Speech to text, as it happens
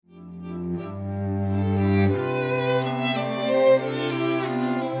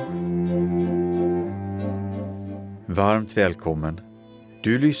Varmt välkommen!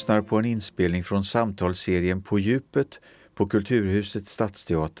 Du lyssnar på en inspelning från samtalsserien På djupet på Kulturhuset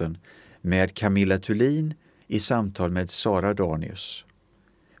Stadsteatern med Camilla Thulin i samtal med Sara Danius.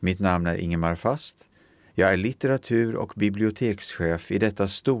 Mitt namn är Ingemar Fast. Jag är litteratur- och bibliotekschef i detta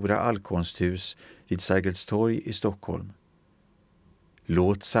stora allkonsthus vid Sergels torg i Stockholm.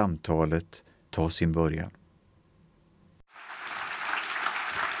 Låt samtalet ta sin början.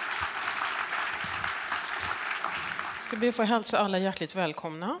 Jag ska be att få hälsa alla hjärtligt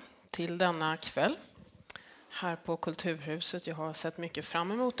välkomna till denna kväll här på Kulturhuset. Jag har sett mycket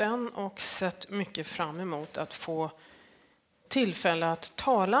fram emot den och sett mycket fram emot att få tillfälle att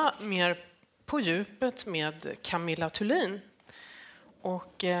tala mer på djupet med Camilla Thulin.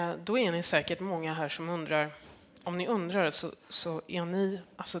 Och då är ni säkert många här som undrar, om ni undrar så är ni,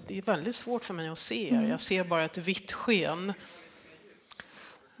 alltså det är väldigt svårt för mig att se er. Jag ser bara ett vitt sken.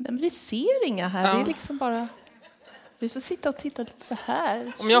 Men vi ser inga här, Ja. det är liksom bara... Vi får sitta och titta lite så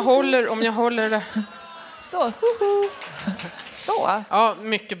här. Om jag håller det. Så, hoho. Så. Ja,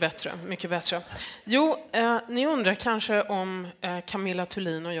 mycket bättre, mycket bättre. Jo, ni undrar kanske om Camilla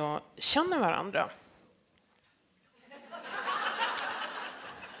Thulin och jag känner varandra.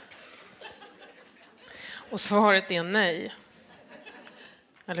 Och svaret är nej.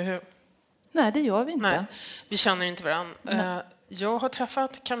 Eller hur? Nej, det gör vi inte. Nej, vi känner inte varandra. Jag har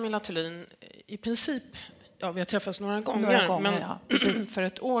träffat Camilla Thulin i princip. Ja, vi har träffats några gånger, men ja. för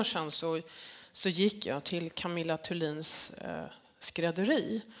ett år sedan så gick jag till Camilla Thulins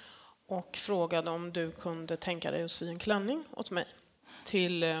skrädderi och frågade om du kunde tänka dig att sy en klänning åt mig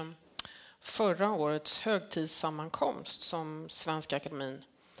till förra årets högtidssammankomst som Svenska Akademin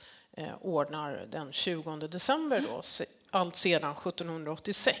ordnar den 20 december då, allt sedan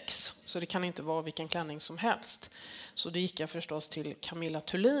 1786, så det kan inte vara vilken klänning som helst. Så då gick jag förstås till Camilla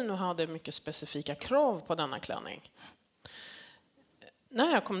Thulin och hade mycket specifika krav på denna klänning.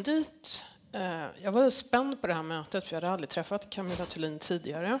 När jag kom dit, jag var spänd på det här mötet för jag hade aldrig träffat Camilla Thulin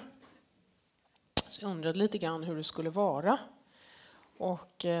tidigare. Så jag undrade lite grann hur det skulle vara.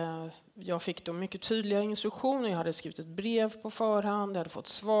 Och jag fick då mycket tydliga instruktioner. Jag hade skrivit ett brev på förhand, jag hade fått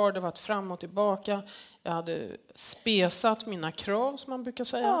svar, det var ett fram och tillbaka. Jag hade spesat mina krav, som man brukar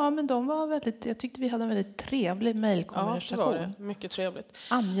säga. Ja, men de var väldigt, jag tyckte vi hade en väldigt trevlig mejlkonversation. Ja, det var det. Mycket trevligt.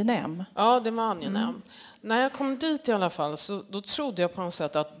 Angenäm. Ja, det var angenäm. När jag kom dit i alla fall så då trodde jag på något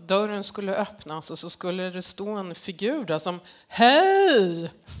sätt att dörren skulle öppnas och så skulle det stå en figur där som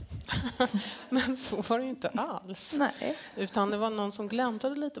hej! Men så var det ju inte alls. Nej. Utan det var någon som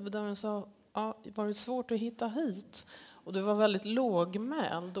gläntade lite på dörren och sa, ja, det var svårt att hitta hit. Och det var väldigt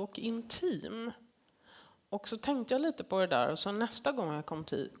lågmäld och intim. Och så tänkte jag lite på det där och så nästa gång jag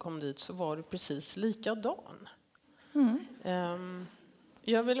kom dit så var det precis likadan.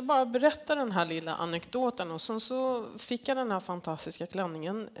 Jag ville bara berätta den här lilla anekdoten och sen så fick jag den här fantastiska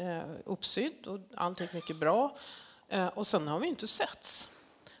klänningen uppsydd och allt gick mycket bra. Och sen har vi inte setts.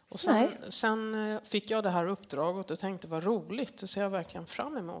 Och sen fick jag det här uppdraget och tänkte vad roligt, det ser jag verkligen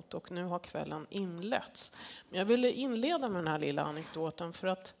fram emot och nu har kvällen inletts. Men jag ville inleda med den här lilla anekdoten för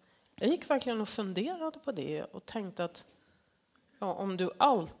att jag gick verkligen och funderade på det och tänkte att ja, om du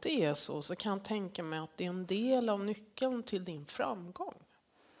alltid är så kan jag tänka mig att det är en del av nyckeln till din framgång.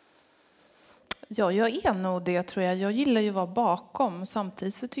 Ja, jag är nog det, tror jag. Jag gillar ju att vara bakom.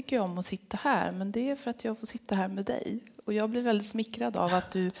 Samtidigt så tycker jag om att sitta här. Men det är för att jag får sitta här med dig. Och jag blir väldigt smickrad av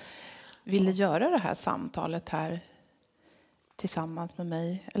att du ville göra det här samtalet här tillsammans med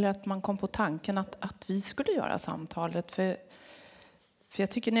mig. Eller att man kom på tanken att vi skulle göra samtalet. För jag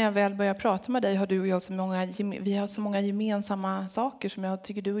tycker när jag väl börjar prata med dig har du och jag vi har så många gemensamma saker som jag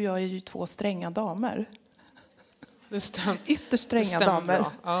tycker du och jag är ju två stränga damer. Ytterst stränga damer.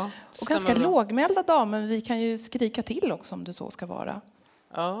 Ja, och ganska lågmälda damer, men vi kan ju skrika till också om det så ska vara.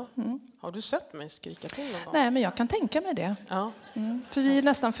 Ja. Har du sett mig skrika till någon gång? Nej, men jag kan tänka mig det. Ja. För vi är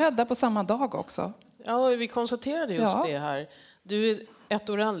nästan födda på samma dag också. Ja, vi konstaterade just det här. Du är 1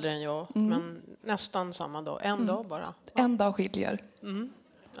 år äldre än jag, men nästan samma dag. En dag bara. Ja. En dag skiljer.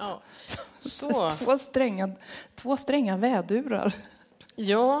 Ja. Så. Två stränga vädurar.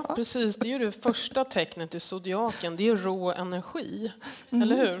 Ja, precis. Det är ju det första tecknet i zodiaken. Det är rå energi.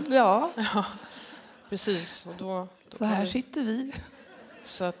 Eller hur? Ja. Ja. Precis. Och då så här sitter vi.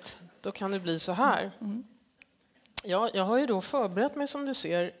 Så att då kan det bli så här. Ja, jag har ju då förberett mig som du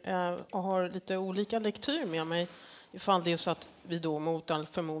ser och har lite olika lektyr med mig ifall det är så att vi då mot all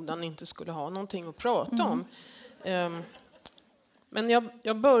förmodan inte skulle ha någonting att prata om. Men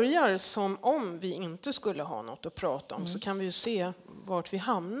jag börjar som om vi inte skulle ha något att prata om så kan vi ju se vart vi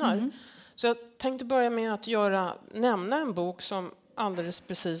hamnar. Så jag tänkte börja med att nämna en bok som alldeles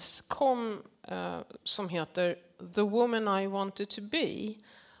precis kom som heter The Woman I Wanted to Be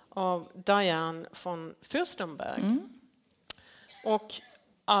av Diane von Fürstenberg. Och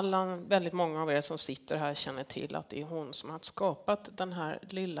väldigt många av er som sitter här känner till att det är hon som har skapat den här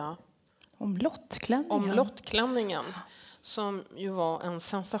lilla omlottklänningen som ju var en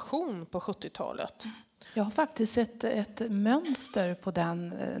sensation på 70-talet. Jag har faktiskt sett ett mönster på den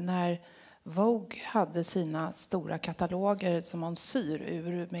när Vogue hade sina stora kataloger som man syr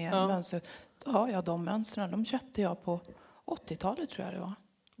ur med mönster. Ja, de mönstren de köpte jag på 80-talet tror jag det var.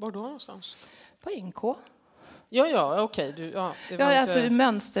 Var då någonstans? På NK. Ja, okej. Det var alltså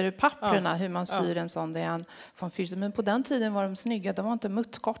mönsterpapperna, hur man syr en sån. Det är en från Fürsten. Men på den tiden var de snygga. De var inte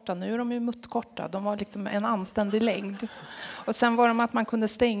muttkorta. Nu är de ju muttkorta. De var liksom en anständig längd. Och sen var de att man kunde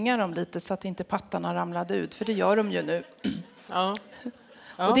stänga dem lite så att inte pattarna ramlade ut. För det gör de ju nu. Ja.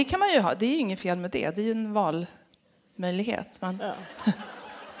 Och det kan man ju ha. Det är ju inget fel med det. Det är ju en valmöjlighet. Men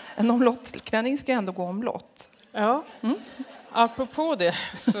en omlottklänning ska ändå gå omlott. Ja. Apropå det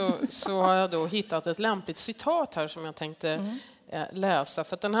så har jag då hittat ett lämpligt citat här som jag tänkte läsa.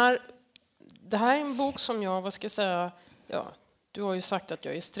 För att det här är en bok som jag, du har ju sagt att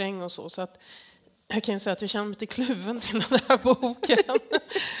jag är sträng och så att jag kan ju säga att jag känner mig lite kluven till den här boken.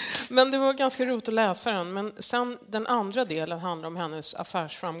 Men det var ganska roligt att läsa den. Men sen den andra delen handlar om hennes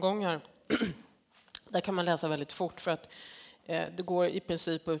affärsframgångar. Där kan man läsa väldigt fort för att det går i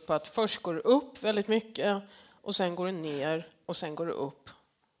princip ut på att först går det upp väldigt mycket och sen går det ner och sen går det upp.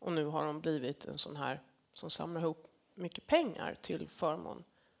 Och nu har de blivit en sån här som samlar ihop mycket pengar till förmån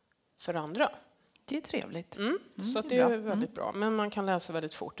för andra. Det är trevligt. Så det är väldigt bra. Men man kan läsa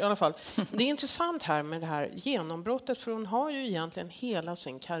väldigt fort i alla fall. Det är intressant här med det här genombrottet. För hon har ju egentligen hela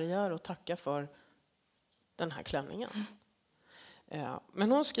sin karriär att tacka för den här klänningen.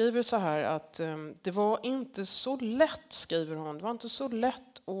 Men hon skriver så här att det var inte så lätt, skriver hon. Det var inte så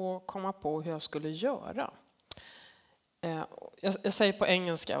lätt att komma på hur jag skulle göra. Jag säger på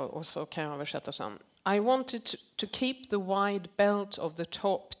engelska och så kan jag översätta sen. I wanted to keep the wide belt of the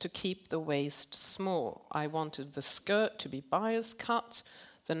top to keep the waist small. I wanted the skirt to be bias cut,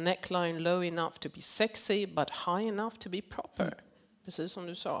 the neckline low enough to be sexy but high enough to be proper. Precis som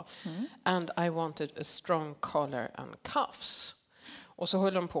du sa. And I wanted a strong collar and cuffs. Och så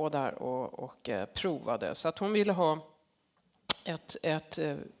höll de på där och provade. Så att hon ville ha ett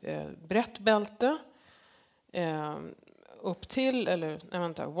brett bälte upp till,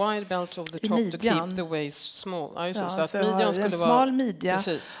 wide belt of the top to keep the waist small. Ja, just så att midjan skulle vara smal midja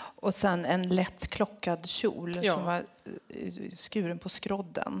precis. Och sen en lätt klockad kjol som var skuren på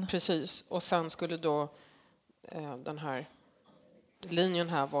skrodden. Precis, och sen skulle då den här linjen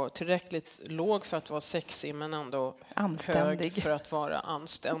här vara tillräckligt låg för att vara sexig men ändå anständig hög för att vara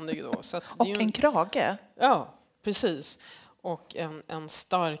anständig då. Så att och en krage. Ja, precis. Och en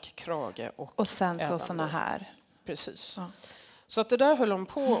stark krage. Och sen så såna här. Precis. Ja. Så att det där höll de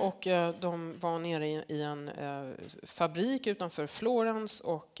på och de var nere i en fabrik utanför Florens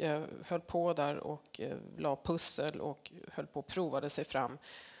och höll på där och la pussel och höll på och provade sig fram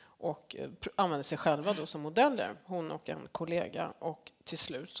och använde sig själva då som modeller, hon och en kollega. Och till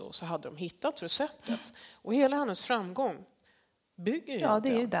slut så hade de hittat receptet. Och hela hennes framgång bygger ju det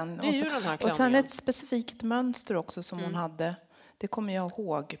är ju den. Det är ju den här klänningen. Och sen ett specifikt mönster också som hon hade. Det kommer jag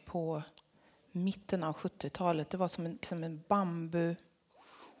ihåg på mitten av 70-talet. Det var som en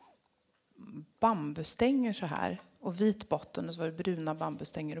bambustänger så här. Och vit botten och så var det bruna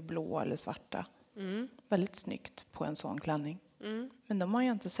bambustänger och blå eller svarta. Väldigt snyggt på en sån klänning. Men de har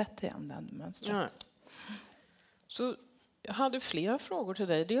jag inte sett igen den mönstret. Nej. Så jag hade flera frågor till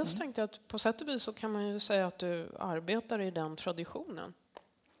dig. Dels tänkte jag att på sätt och vis så kan man ju säga att du arbetar i den traditionen.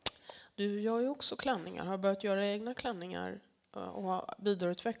 Du gör ju också klänningar, har börjat göra egna klänningar och har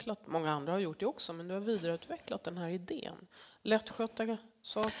vidareutvecklat, många andra har gjort det också, men du har vidareutvecklat den här idén. Lättskötta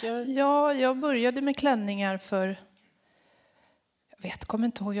saker. Ja, jag började med klänningar för... Jag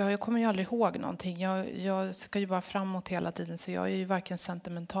kommer ju aldrig ihåg någonting. Jag ska ju bara framåt hela tiden så jag är ju varken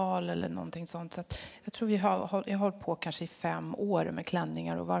sentimental eller någonting sånt. Så att jag tror jag har hållit på kanske i 5 år med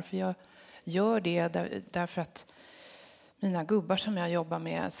klänningar. Och varför jag gör det därför att mina gubbar som jag jobbar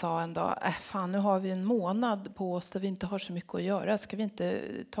med sa en dag, fan nu har vi en månad på oss där vi inte har så mycket att göra. Ska vi inte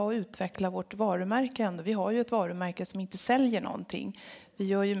ta och utveckla vårt varumärke ändå? Vi har ju ett varumärke som inte säljer någonting. Vi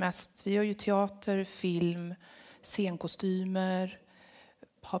gör ju teater, film, scenkostymer,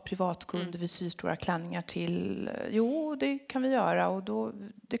 har privatkunder, vi syr stora klänningar till. Jo, det kan vi göra och då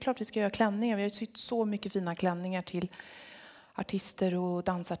det är klart vi ska göra klänningar. Vi har ju sytt så mycket fina klänningar till artister och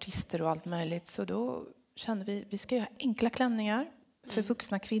dansartister och allt möjligt. Så då kände vi ska göra enkla klänningar för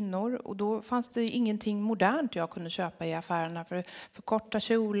vuxna kvinnor. Och då fanns det ingenting modernt jag kunde köpa i affärerna. För korta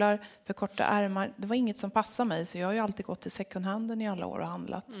kjolar, för korta ärmar. Det var inget som passade mig. Så jag har ju alltid gått till second handen i alla år och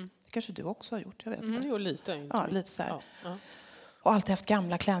handlat. Det kanske du också har gjort, jag vet inte. Jo, lite. Ja, lite så här. Ja. Och alltid haft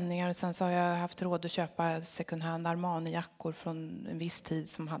gamla klänningar. Och sen så har jag haft råd att köpa second hand Armani-jackor från en viss tid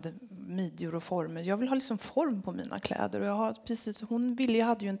som hade midjor och former. Jag vill ha liksom form på mina kläder. Och jag har precis,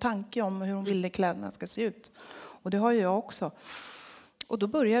 hade ju en tanke om hur hon ville kläderna ska se ut. Och det har ju jag också. Och då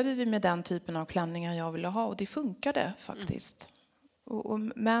började vi med den typen av klänningar jag ville ha. Och det funkade faktiskt.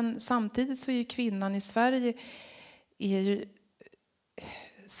 Men samtidigt så är ju kvinnan i Sverige är ju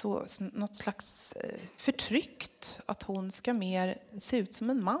något slags förtryckt. Att hon ska mer se ut som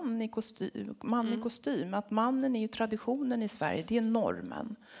en man i kostym. Att mannen är ju traditionen i Sverige, det är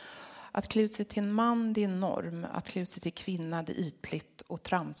normen. Att klä ut sig till en man, det är norm. Att klä ut sig till kvinna, det är ytligt och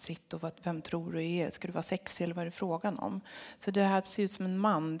tramsigt. Och vem tror du är? Ska du vara sexig eller vad är det frågan om? Så det här att se ut som en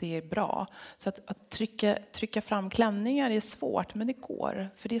man, det är bra. Så att trycka fram klänningar är svårt, men det går.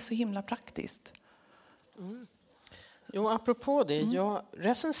 För det är så himla praktiskt. Jo, apropå det, jag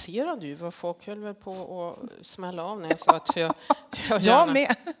recenserade ju vad folk höll väl på att smälla av när jag sa att jag Jag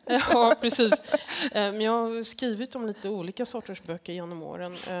med. Ja, precis. Men jag har skrivit om lite olika sorters böcker genom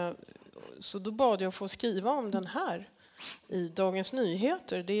åren. Så då bad jag att få skriva om den här i Dagens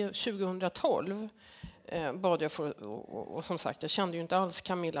Nyheter. Det är 2012. Bad jag för, och som sagt, jag kände ju inte alls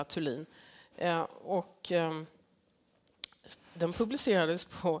Camilla Thulin. Och den publicerades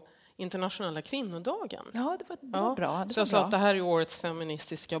på Internationella kvinnodagen. Ja, det var bra. Så jag sa att det här är årets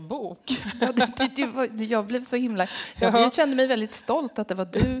feministiska bok. Ja, jag blev så himla... Jag kände mig väldigt stolt att det var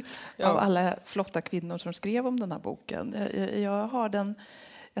du av alla flotta kvinnor som skrev om den här boken.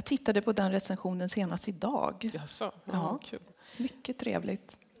 Jag tittade på den recensionen senast idag. Jaså? Ja, kul. Mycket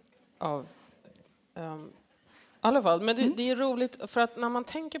trevligt. Ja. I alla fall, men det är roligt för att när man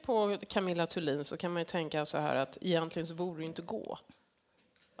tänker på Camilla Thulin så kan man ju tänka så här att egentligen så borde det inte gå.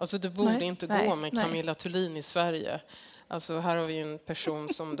 Alltså det borde inte gå med Camilla Thulin i Sverige. Alltså här har vi en person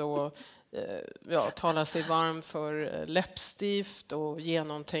som då talar sig varm för läppstift och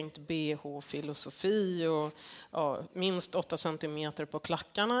genomtänkt BH-filosofi och minst 8 centimeter på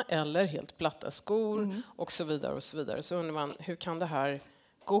klackarna eller helt platta skor och så vidare och så vidare. Så undrar man, hur kan det här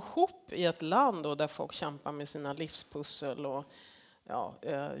gå ihop i ett land då där folk kämpar med sina livspussel och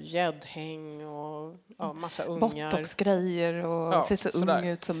gäddhäng och massa ungar. Botoxgrejer och se så ung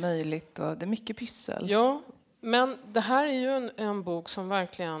ut som möjligt. Och det är mycket pyssel. Ja, men det här är ju en bok som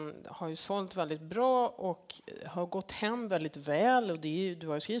verkligen har ju sålt väldigt bra och har gått hem väldigt väl. Och du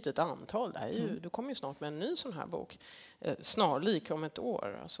har ju skrivit ett antal. Du kommer ju snart med en ny sån här bok. Snarlik om ett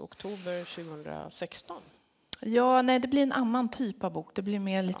år, alltså oktober 2016. Ja, nej, det blir en annan typ av bok. Det blir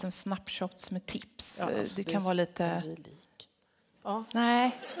mer liksom snapshots med tips. Ja, alltså det kan vara lite... Ja.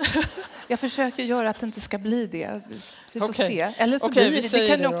 Nej, jag försöker göra att det inte ska bli det. Vi får Okej. se. Eller så Okej, blir det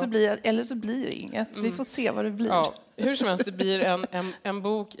kan det också bli, eller så blir det inget. Vi får se vad det blir. Ja, hur som helst, det blir en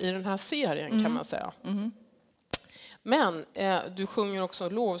bok i den här serien kan man säga. Men du sjunger också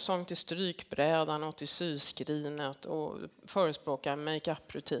lovsång till strykbrädan och till syskrinet och förespråkar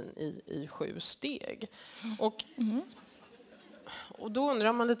make-up-rutin i 7 steg. Och då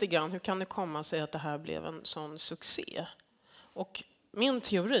undrar man lite grann, hur kan det komma sig att det här blev en sån succé? Och min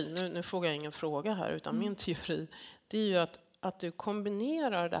teori, nu frågar jag ingen fråga här, utan min teori, det är ju att du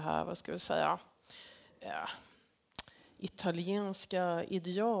kombinerar det här, vad ska vi säga, italienska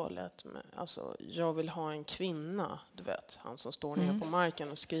idealet med, alltså jag vill ha en kvinna, du vet, han som står ner på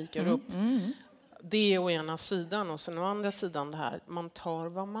marken och skriker upp. Det är å ena sidan, och sen å andra sidan det här, man tar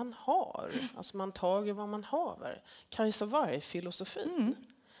vad man har. Alltså man tar vad man haver. Kajsa Warg-filosofin.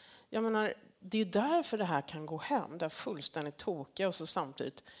 Jag menar, det är därför det här kan gå hem. Det är fullständigt tokiga och så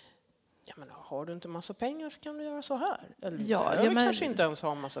samtidigt, jag menar, har du inte massa pengar så kan du göra så här. Eller kanske inte ens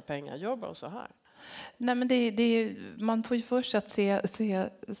ha massa pengar, gör bara så här. Nej, men man får ju först att se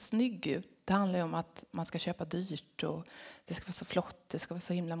snygg ut. Det handlar ju om att man ska köpa dyrt och det ska vara så flott, det ska vara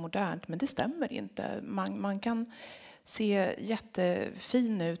så himla modernt. Men det stämmer inte. Man kan se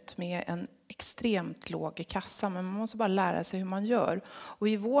jättefin ut med en extremt låg kassa, men man måste bara lära sig hur man gör. Och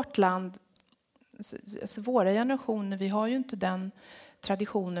i vårt land, alltså våra generationer, vi har ju inte den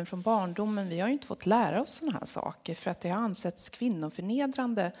traditionen från barndomen. Vi har ju inte fått lära oss såna här saker för att det har ansetts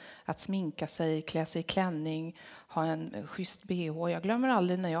kvinnoförnedrande att sminka sig, klä sig i klänning, ha en schysst BH. Jag glömmer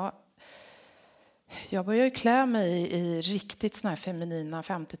aldrig när jag började klä mig i riktigt såna här feminina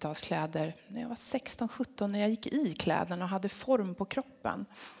 50-talskläder när jag var 16-17, när jag gick i kläderna och hade form på kroppen.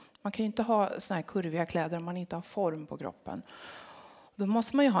 Man kan ju inte ha såna här kurviga kläder om man inte har form på kroppen. Då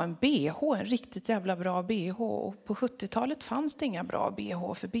måste man ju ha en BH, en riktigt jävla bra BH. Och på 70-talet fanns det inga bra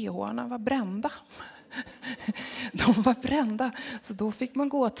BH, för BH:arna var brända. De var brända, så då fick man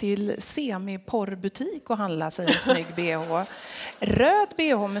gå till semi-porrbutik och handla sig en snygg BH. Röd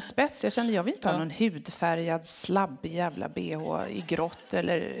BH med spets. Jag vill inte ha någon hudfärgad, slabbig jävla BH i grått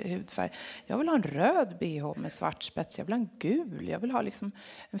eller hudfärg. Jag vill ha en röd BH med svart spets. Jag vill ha en gul. Jag vill ha liksom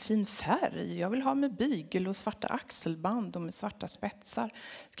en fin färg. Jag vill ha med bygel och svarta axelband och med svarta spetsar.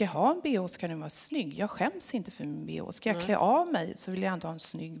 Ska jag ha en BH så kan den vara snygg. Jag skäms inte för min BH. Ska jag klä av mig så vill jag ändå ha en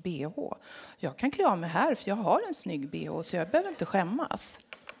snygg BH. Jag kan klä av mig här för jag har en snygg BH så jag behöver inte skämmas.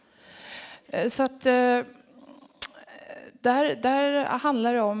 Så att där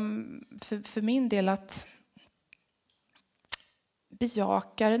handlar det om för min del att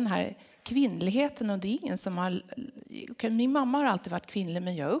bejaka den här kvinnligheten, och det är ingen som har... Min mamma har alltid varit kvinnlig,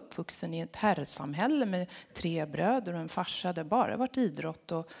 men jag är uppvuxen i ett herrsamhälle med 3 bröder och en farsa där bara varit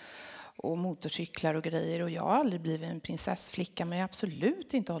idrott och motorcyklar och grejer. Och jag har aldrig blivit en prinsessflicka, men jag har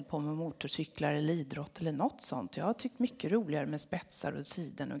absolut inte hållit på med motorcyklar eller idrott eller något sånt. Jag har tyckt mycket roligare med spetsar och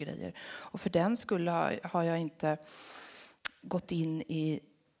siden och grejer. Och för den skull har jag inte gått in i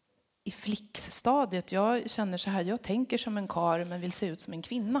flickstadiet. Jag känner så här, jag tänker som en karl men vill se ut som en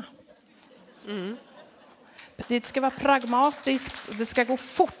kvinna. Mm. Det ska vara pragmatiskt och det ska gå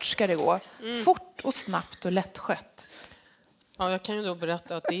fort, ska det gå. Fort och snabbt och lättskött. Ja, jag kan ju då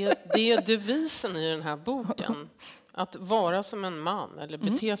berätta att det är devisen i den här boken. Att vara som en man eller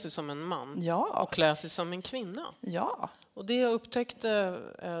bete sig som en man och klä sig som en kvinna. Ja. Och det upptäckte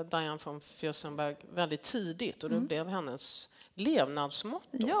Diane von Fürstenberg väldigt tidigt och det blev hennes levnadsmotto.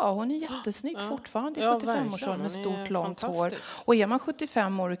 Ja, hon är jättesnygg fortfarande i 75-årsåldern med stort långt hår. Och är man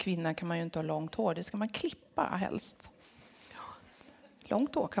 75 år och kvinna kan man ju inte ha långt hår. Det ska man klippa helst.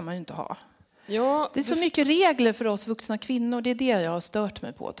 Långt hår kan man ju inte ha. Ja, det är så mycket regler för oss vuxna kvinnor. Det är det jag har stört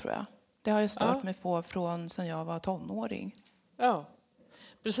mig på, tror jag. Det har jag stört mig på från sedan jag var tonåring. Ja,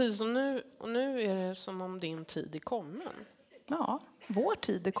 precis. Och nu är det som om din tid är kommen. Ja, vår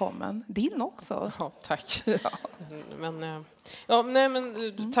tid är kommen. Din också. Ja, tack.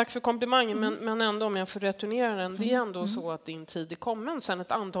 Tack för komplimangen. Men ändå, om jag får returnera den. Det är ändå så att din tid är kommen sedan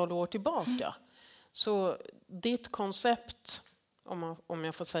ett antal år tillbaka. Så ditt koncept, om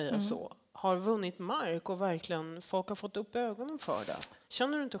jag får säga så, har vunnit mark och verkligen folk har fått upp ögonen för det.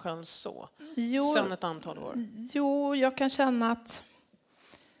 Känner du inte själv så? Sedan ett antal år? Jo, jag kan känna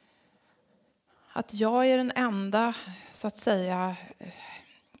att jag är den enda, så att säga,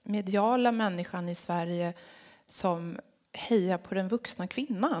 mediala människan i Sverige som hejar på den vuxna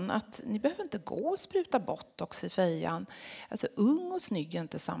kvinnan. Att ni behöver inte gå och spruta botox i fejan. Alltså, ung och snygg är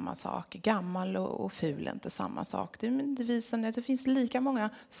inte samma sak. Gammal och ful är inte samma sak. Det visar att det finns lika många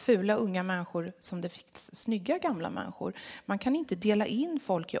fula unga människor som det finns snygga gamla människor. Man kan inte dela in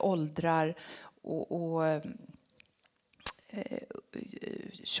folk i åldrar och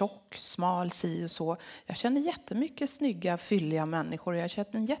tjock, smal, si och så. Jag känner jättemycket snygga, fylliga människor. Jag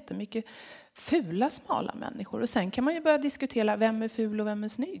känner jättemycket fula, smala människor. Och sen kan man ju börja diskutera vem är ful och vem är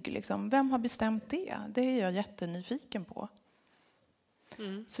snygg. Liksom. Vem har bestämt det? Det är jag jättenyfiken på.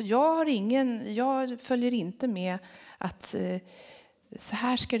 Så jag följer inte med att så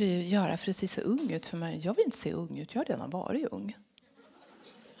här ska du göra för att se så ung ut för mig. Jag vill inte se ung ut, jag har redan varit ung.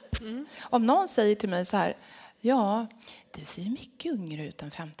 Om någon säger till mig så här: ja, du ser mycket yngre ut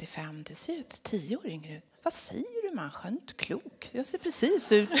än 55. Du ser ut 10 år yngre ut. Vad säger du, människa? Jag är inte klok. Jag ser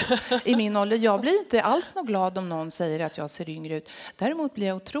precis ut i min ålder. Jag blir inte alls något glad om någon säger att jag ser yngre ut. Däremot blir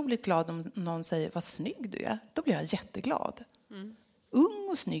jag otroligt glad om någon säger vad snygg du är. Då blir jag jätteglad. Ung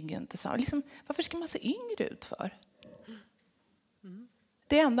och snygg är inte samma. Liksom, varför ska man se yngre ut för?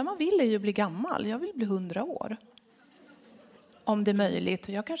 Det enda man vill är ju bli gammal. Jag vill bli 100 år. Om det är möjligt.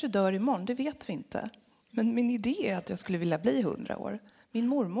 Och jag kanske dör imorgon, det vet vi inte. Men min idé är att jag skulle vilja bli 100 år. Min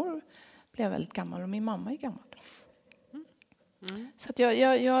mormor blev väldigt gammal och min mamma är gammal. Så att jag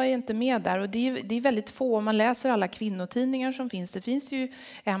är inte med där. Och det är väldigt få, om man läser alla kvinnotidningar som finns. Det finns ju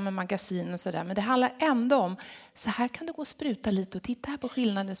magasin och sådär. Men det handlar ändå om, så här kan det gå och spruta lite. Och titta här på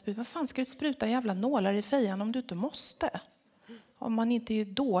skillnaden. Vad fan ska du spruta jävla nålar i fejan om du inte måste? Om man inte är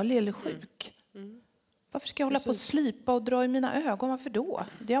dålig eller sjuk. Varför ska jag hålla på och slipa och dra i mina ögon? Varför då?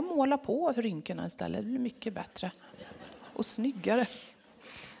 Jag målar på rynkorna istället. Det blir mycket bättre. Och snyggare.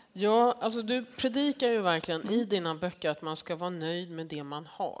 Ja, alltså du predikar ju verkligen i dina böcker att man ska vara nöjd med det man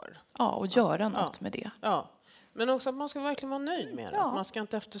har. Ja, och göra något med det. Ja, men också att man ska verkligen vara nöjd med det. Ja. Man ska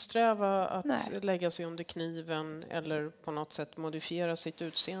inte eftersträva att lägga sig under kniven eller på något sätt modifiera sitt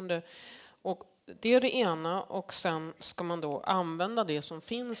utseende. Och det är det ena, och sen ska man då använda det som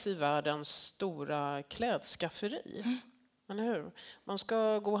finns i världens stora klädskafferi. Eller hur? Man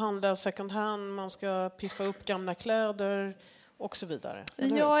ska gå och handla second hand, man ska piffa upp gamla kläder och så vidare.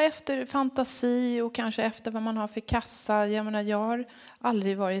 Ja, efter fantasi och kanske efter vad man har för kassa. Jag menar, jag har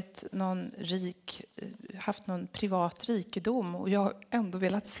aldrig varit haft någon privat rikedom och jag har ändå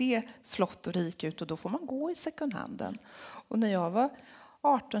velat se flott och rik ut och då får man gå i second handen. Och när jag var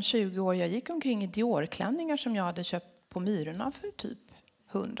 18-20 år, jag gick omkring i Dior-klänningar som jag hade köpt på Myrorna för typ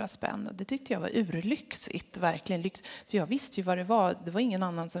 100 spänn. Och det tyckte jag var urlyxigt, verkligen lyx. För jag visste ju vad det var. Det var ingen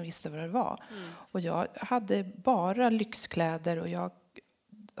annan som visste vad det var. Och jag hade bara lyxkläder och jag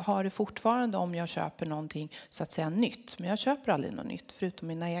har det fortfarande om jag köper någonting så att säga nytt. Men jag köper aldrig något nytt förutom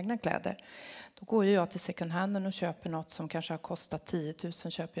mina egna kläder. Då går jag till second handen och köper något som kanske har kostat 10 000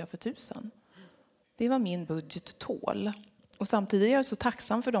 köper jag för 1000. Det var min budget tål. Och samtidigt är jag så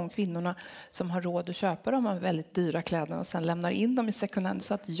tacksam för de kvinnorna som har råd att köpa de här väldigt dyra kläderna och sen lämnar in dem i second hand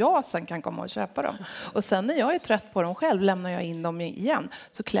så att jag sen kan komma och köpa dem. Och sen när jag är trött på dem själv lämnar jag in dem igen.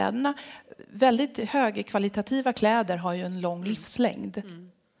 Så kläderna, väldigt högkvalitativa kläder har ju en lång livslängd.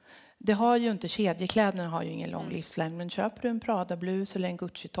 Det har ju inte, kedjekläderna har ju ingen lång livslängd. Men köper du en Prada-blus eller en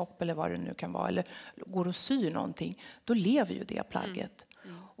Gucci-topp eller vad det nu kan vara eller går och syr någonting, då lever ju det plagget.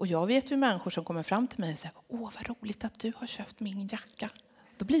 Och jag vet ju människor som kommer fram till mig och säger åh vad roligt att du har köpt min jacka.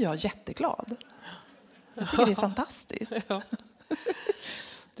 Då blir jag jätteglad. Jag tycker det är fantastiskt. Ja.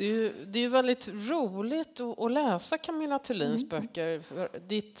 Det är ju väldigt roligt att läsa Camilla Thulins böcker.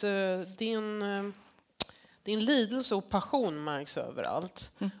 Din lidelse och passion märks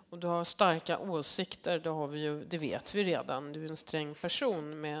överallt. Och du har starka åsikter, det vet vi redan. Du är en sträng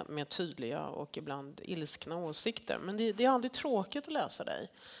person med tydliga och ibland ilskna åsikter. Men det är aldrig tråkigt att läsa dig.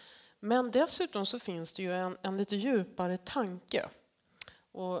 Men dessutom så finns det ju en lite djupare tanke.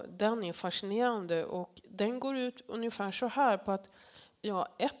 Och den är fascinerande och den går ut ungefär så här på att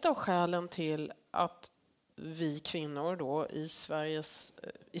ett av skälen till att vi kvinnor då i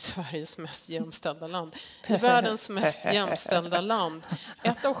Sveriges mest jämställda land, i världens mest jämställda land,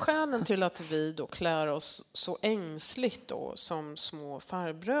 ett av skälen till att vi då klär oss så ängsligt då som små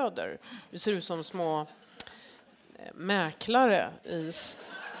farbröder. Vi ser ut som små mäklare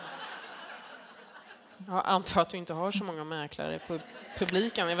jag antar att vi inte har så många mäklare på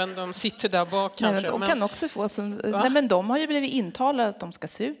publiken. Jag vet inte om de sitter där bak kanske. Nej, men de kan också få men de har ju blivit intalade att de ska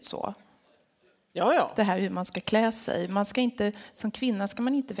se ut så. Ja. Det här hur man ska klä sig. Man ska inte, som kvinna ska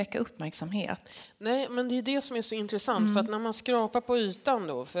man inte väcka uppmärksamhet. Nej, men det är det som är så intressant. För att när man skrapar på ytan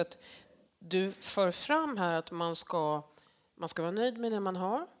då, för att du för fram här att man ska vara nöjd med det man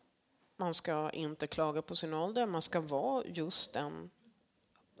har. Man ska inte klaga på sin ålder. Man ska vara just den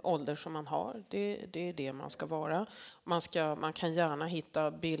ålder som man har. Det är det man ska vara. Man kan gärna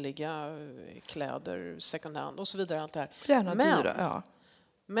hitta billiga kläder, second hand och så vidare. Allt det här. Gärna dyra, ja.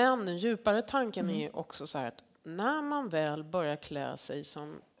 Men den djupare tanken är också så här att när man väl börjar klä sig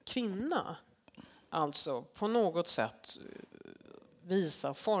som kvinna, alltså på något sätt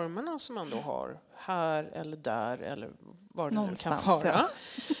visa formerna som man då har här eller där eller var det någonstans, nu kan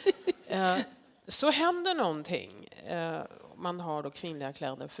vara, så händer någonting. Man har då kvinnliga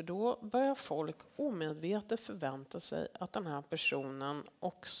kläder för då börjar folk omedvetet förvänta sig att den här personen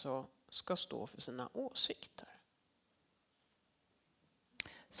också ska stå för sina åsikter.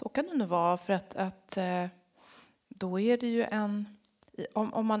 Så kan det nog vara för att då är det ju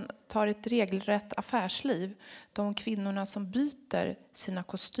om man tar ett regelrätt affärsliv, de kvinnorna som byter sina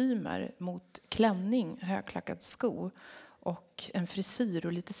kostymer mot klänning, högklackad sko och en frisyr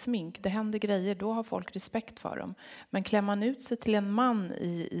och lite smink, det händer grejer, då har folk respekt för dem. Men klär man ut sig till en man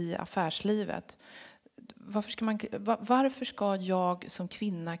i affärslivet, varför ska jag som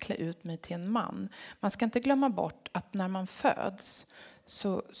kvinna klä ut mig till en man? Man ska inte glömma bort att när man föds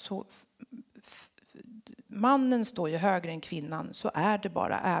så mannen står ju högre än kvinnan, så är det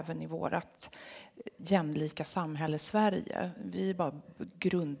bara även i vårat jämlika samhälle Sverige. Vi är bara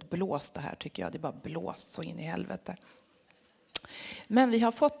grundblåst det här tycker jag, det är bara blåst så in i helvete. Men vi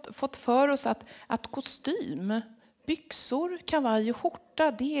har fått för oss att kostym, byxor, kavaj och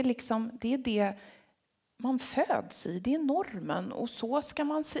skjorta, det är det man föds i, det är normen och så ska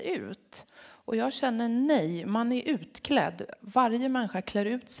man se ut. Och jag känner nej, man är utklädd. Varje människa klär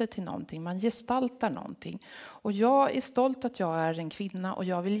ut sig till någonting, man gestaltar någonting. Och jag är stolt att jag är en kvinna och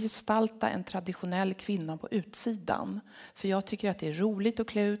jag vill gestalta en traditionell kvinna på utsidan. För jag tycker att det är roligt att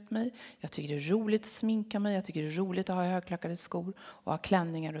klä ut mig, jag tycker det är roligt att sminka mig, jag tycker det är roligt att ha högklackade skor och ha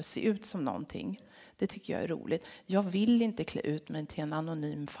klänningar och se ut som någonting. Det tycker jag är roligt. Jag vill inte klä ut mig till en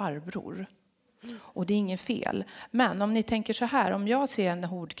anonym farbror. Och det är inget fel. Men om ni tänker så här, om jag ser en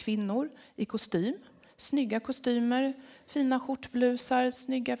hord kvinnor i kostym Snygga kostymer, fina skjortblusar,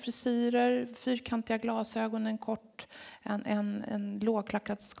 snygga frisyrer, fyrkantiga glasögon, en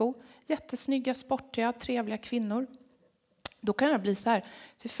lågklackad sko. Jättesnygga, sportiga, trevliga kvinnor. Då kan jag bli så här,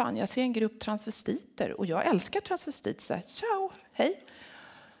 för fan, jag ser en grupp transvestiter och jag älskar transvestiter. Så här, ciao, hej.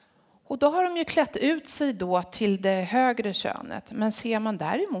 Och då har de ju klätt ut sig då till det högre könet. Men ser man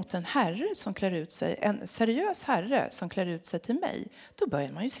däremot en herre som klär ut sig, en seriös herre som klär ut sig till mig, då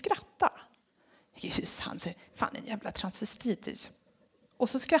börjar man ju skratta. Just han säger, fan en jävla transvestit. Och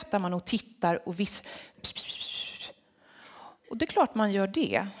så skrattar man och tittar och Och det är klart man gör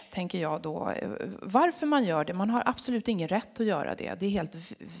det, tänker jag då. Varför man gör det? Man har absolut ingen rätt att göra det. Det är helt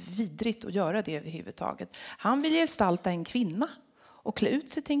vidrigt att göra det överhuvudtaget. Han vill gestalta en kvinna och klä ut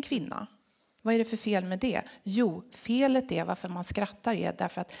sig till en kvinna. Vad är det för fel med det? Jo, felet är varför man skrattar är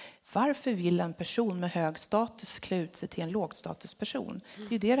därför att varför vill en person med hög status klä ut sig till en lågstatusperson?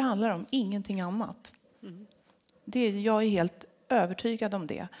 Det är det det handlar om, ingenting annat. Jag är helt övertygad om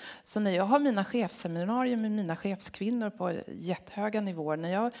det. Så när jag har mina chefsseminarier med mina chefskvinnor på jättehöga nivåer,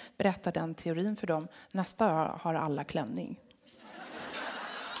 när jag berättar den teorin för dem, nästa har alla klänning.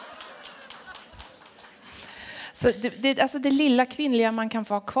 Så alltså det lilla kvinnliga man kan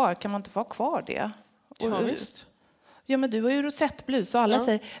få ha kvar, kan man inte få ha kvar det? Ja, visst. Ja, men du har ju rosettblus och alla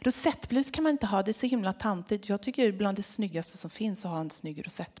säger rosettblus kan man inte ha, det är så himla tantigt. Jag tycker det är bland det snyggaste som finns att ha en snygg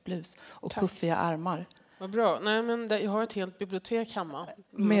rosettblus och puffiga armar. Vad bra. Nej, men jag har ett helt bibliotek hemma.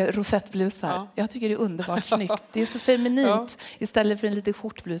 Med rosettblusar. Ja. Jag tycker det är underbart snyggt. Det är så feminint istället för en liten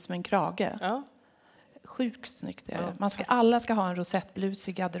skjortblus med en krage. Ja. Sjukt snyggt är det. Alla ska ha en rosettblus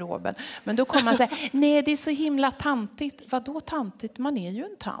i garderoben. Men då kommer man säga, nej det är så himla tantigt. Vadå tantigt? Man är ju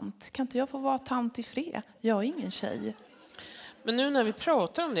en tant. Kan inte jag få vara tant i fred? Jag är ingen tjej. Men nu när vi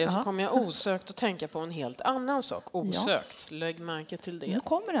pratar om det så kommer jag osökt att tänka på en helt annan sak. Osökt, lägg märke till det. Nu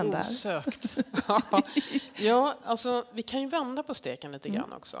kommer den där. Osökt. Ja, alltså vi kan ju vända på steken lite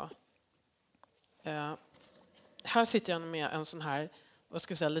grann också. Här sitter jag med en sån här, vad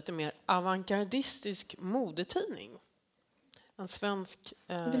ska jag säga, lite mer avantgardistisk modetidning. En svensk...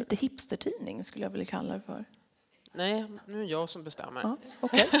 Det är lite hipstertidning skulle jag vilja kalla det för. Nej, nu är jag som bestämmer. Ja,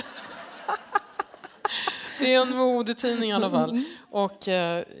 okay. Det är en modetidning i alla fall. Och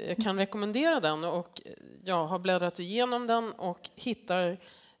jag kan rekommendera den. Och jag har bläddrat igenom den och hittar,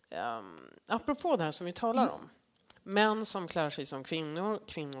 apropå det här som vi talar om, män som klär sig som kvinnor,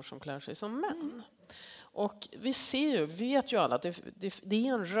 kvinnor som klär sig som män. Och vi vet ju alla att det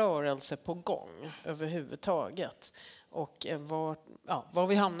är en rörelse på gång överhuvudtaget. Och var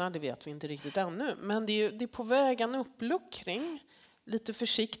vi hamnar, det vet vi inte riktigt ännu. Men det är på väg en uppluckring. Lite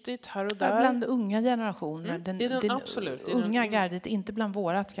försiktigt här och där. Bland unga generationer. Den absolut. Unga gardet, inte bland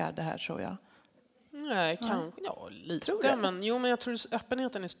vårat garde här tror jag. Nej, lite. Men jag tror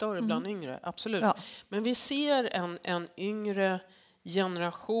öppenheten är större bland yngre. Absolut. Ja. Men vi ser en yngre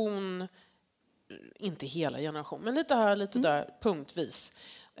generation, inte hela generation, men lite här, lite där, punktvis.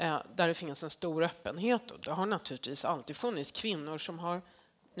 Där det finns en stor öppenhet. Och det har naturligtvis alltid funnits kvinnor som har,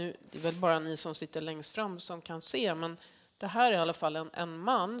 nu det är väl bara ni som sitter längst fram som kan se, men det här är i alla fall en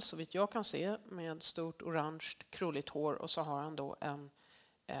man, så vitt jag kan se, med stort orange krulligt hår och så har han då en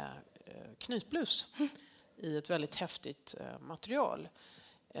knytblus i ett väldigt häftigt material.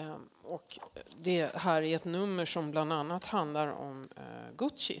 Och det här är ett nummer som bland annat handlar om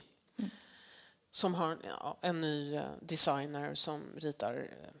Gucci. Som har en ny designer som ritar,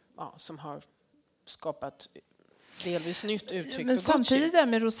 som har skapat delvis nytt uttryck men för samtidigt Gucci. där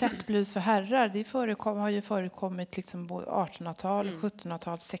med rosettblus för herrar, det har ju förekommit liksom 1800-tal,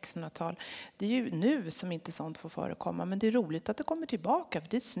 1700-tal, 1600-tal. Det är ju nu som inte sånt får förekomma, men det är roligt att det kommer tillbaka, för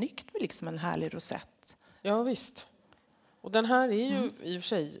det är snyggt med liksom en härlig rosett. Ja visst. Och den här är ju i och för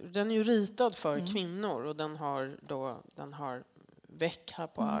sig, den är ju ritad för kvinnor och den har väck här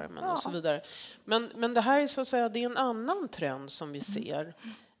på armen och så vidare. Men det här är så att säga, det är en annan trend som vi ser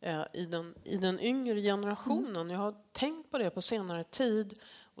i den yngre generationen. Jag har tänkt på det på senare tid,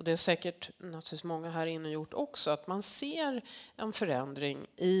 och det är säkert naturligtvis många här inne gjort också, att man ser en förändring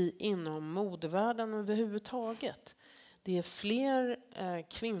inom modevärlden överhuvudtaget. Det är fler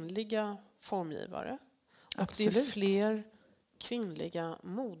kvinnliga formgivare och Absolut. det är fler kvinnliga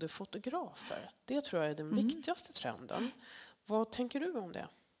modefotografer. Det tror jag är den viktigaste trenden. Vad tänker du om det?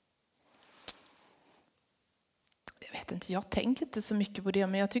 Jag vet inte, jag tänker inte så mycket på det,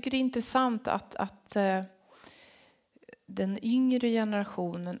 men jag tycker det är intressant att den yngre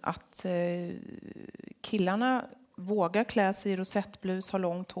generationen, att killarna vågar klä sig i rosettblus, ha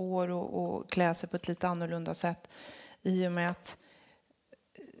långt hår och klä sig på ett lite annorlunda sätt, i och med att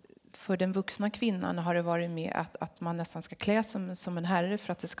för den vuxna kvinnan har det varit med att man nästan ska klä som en herre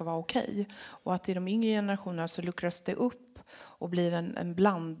för att det ska vara okej. Och att i de yngre generationerna så luckras det upp och blir en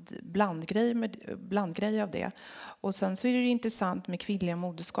blandgrej av det. Och sen så är det intressant med kvinnliga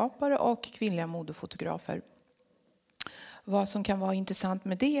modeskapare och kvinnliga modefotografer. Vad som kan vara intressant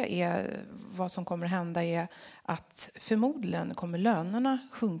med det är vad som kommer hända är att förmodligen kommer lönerna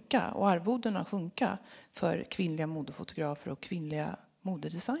sjunka och arvodena sjunka för kvinnliga modefotografer och kvinnliga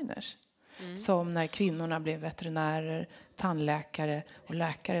modedesigners. Som när kvinnorna blev veterinärer, tandläkare och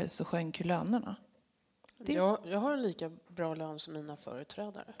läkare så sjönk ju lönerna. Jag har en lika bra lön som mina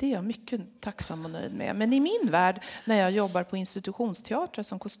företrädare. Det är jag mycket tacksam och nöjd med. Men i min värld, när jag jobbar på institutionsteatrar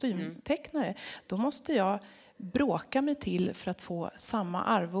som kostymtecknare, då måste jag bråka mig till för att få samma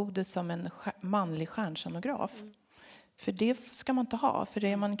arvode som en manlig stjärnscenograf. För det ska man inte ha. För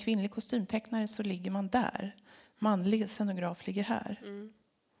är man en kvinnlig kostymtecknare så ligger man där. Manlig scenograf ligger här.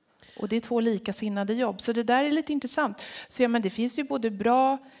 Och det är 2 likasinnade jobb. Så det där är lite intressant. Så men det finns ju både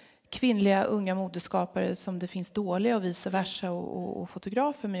bra kvinnliga unga modeskapare som det finns dåliga och vice versa och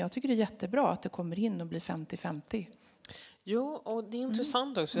fotografer. Men jag tycker det är jättebra att det kommer in och blir 50-50. Jo, och det är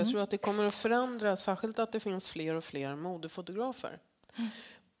intressant också. Jag tror att det kommer att förändra, särskilt att det finns fler och fler modefotografer.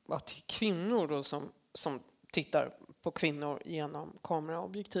 Att det är kvinnor då som tittar på kvinnor genom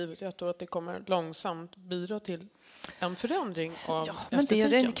kameraobjektivet. Jag tror att det kommer långsamt bidra till en förändring av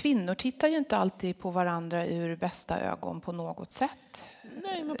estetiken. Men kvinnor tittar ju inte alltid på varandra ur bästa ögon på något sätt.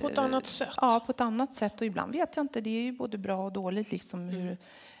 Nej, men på ett annat sätt. Ja, på ett annat sätt. Och ibland vet jag inte, det är ju både bra och dåligt liksom hur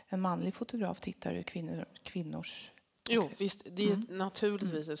en manlig fotograf tittar ur kvinnors... Jo, visst, det är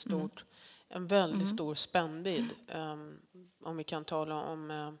naturligtvis en väldigt stor spännvidd. Om vi kan tala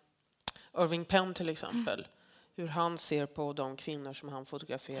om Irving Penn till exempel. Hur han ser på de kvinnor som han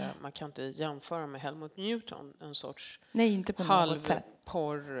fotograferar. Man kan inte jämföra med Helmut Newton, en sorts inte på något sätt.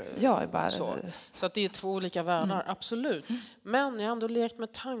 Porr. Bara... Så att det är 2 olika världar, absolut. Men jag har ändå lekt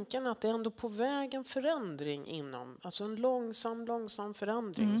med tanken att det är ändå på väg en förändring inom. Alltså en långsam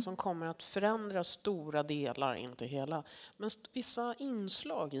förändring som kommer att förändra stora delar, inte hela. Men vissa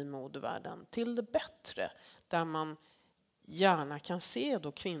inslag i modevärlden till det bättre. Där man gärna kan se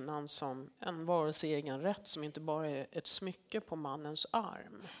då kvinnan som en varelse i egen rätt som inte bara är ett smycke på mannens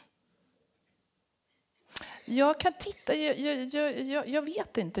arm. Jag kan titta, jag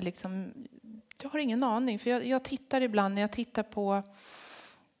vet inte liksom, jag har ingen aning för jag tittar ibland när jag tittar på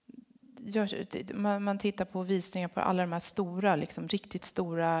man tittar på visningar på alla de här stora liksom riktigt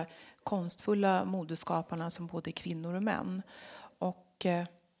stora konstfulla modeskaparna som både är kvinnor och män och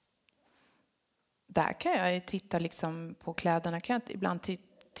där kan jag titta liksom på kläderna, kan jag ibland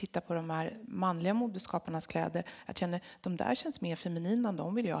titta på de här manliga modeskaparnas kläder. Jag känner de där känns mer feminina,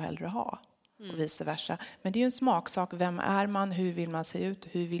 de vill jag hellre ha. Och vice versa. Men det är ju en smaksak. Vem är man? Hur vill man se ut?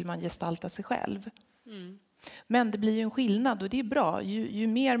 Hur vill man gestalta sig själv? Men det blir ju en skillnad och det är bra. Ju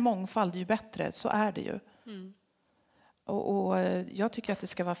mer mångfald, ju bättre. Så är det ju. Och jag tycker att det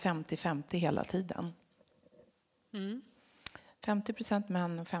ska vara 50-50 hela tiden. 50%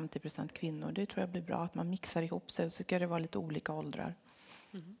 män och 50% kvinnor. Det tror jag blir bra att man mixar ihop sig och så ska det vara lite olika åldrar.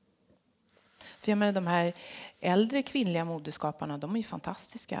 För jag menar, de här äldre kvinnliga modeskaparna, de är ju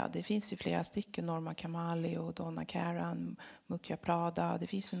fantastiska. Det finns ju flera stycken, Norma Kamali och Donna Karan, Mukja Prada. Det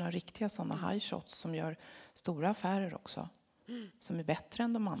finns ju några riktiga sådana high shots som gör stora affärer också. Som är bättre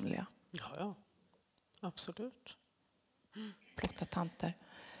än de manliga. Ja, absolut. Flotta tanter.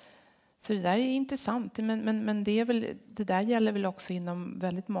 Så det där är intressant. Men det där gäller väl också inom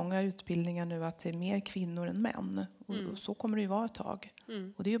väldigt många utbildningar nu att det är mer kvinnor än män. Och så kommer det ju vara ett tag.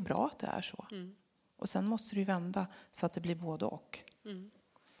 Och det är ju bra att det är så. Och sen måste det ju vända så att det blir både och.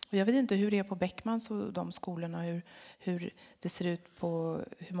 Och jag vet inte hur det är på Beckmans och de skolorna. Hur det ser ut på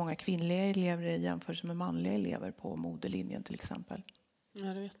hur många kvinnliga elever är jämfört med manliga elever på modelinjen till exempel.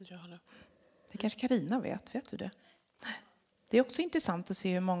 Nej, det vet inte jag heller. Det kanske Carina vet. Vet du det? Det är också intressant att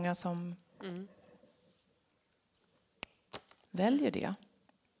se hur många som väljer det.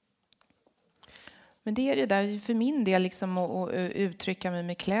 Men det är det där för min del liksom att uttrycka mig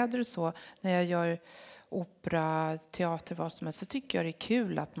med kläder och så. När jag gör opera, teater, vad som helst, så tycker jag det är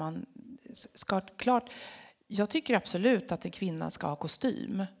kul att man ska klart. Jag tycker absolut att en kvinna ska ha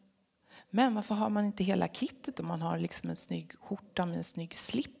kostym. Men varför har man inte hela kittet om man har liksom en snygg skjorta med en snygg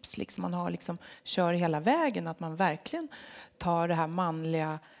slips? Liksom man har liksom, kör hela vägen, att man verkligen tar det här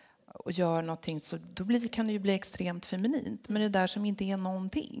manliga och gör någonting, så då kan det ju bli extremt feminint. Men det där som inte är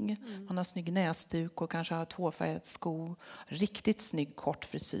någonting. Man har snygg näsduk och kanske har tvåfärgad sko, riktigt snygg kort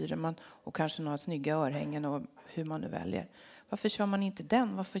frisyr och kanske några snygga örhängen och hur man nu väljer. Varför kör man inte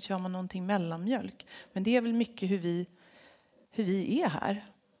den? Varför kör man någonting mellanmjölk? Men det är väl mycket hur vi är här.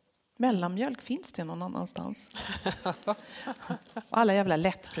 Mellanmjölk, finns det någon annanstans? Och alla jävla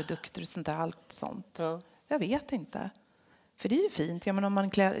lättprodukter och sånt där, allt sånt. Ja. Jag vet inte. För det är ju fint. Jag menar, om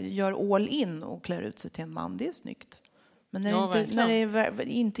man gör all in och klär ut sig till en man, det är snyggt. Men när det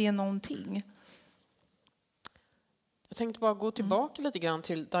inte är någonting. Jag tänkte bara gå tillbaka lite grann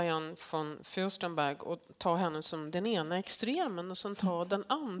till Diane von Fürstenberg och ta henne som den ena extremen och sen ta den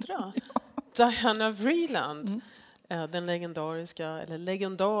andra. Diana Vreeland, den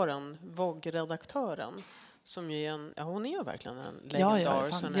legendaren, Vogue-redaktören, som är hon är verkligen en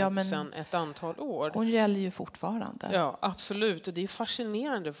legendar sedan ett antal år. Hon gäller ju fortfarande. Ja, absolut. Och det är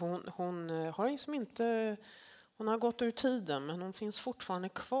fascinerande för hon har liksom inte... Hon har gått ur tiden, men hon finns fortfarande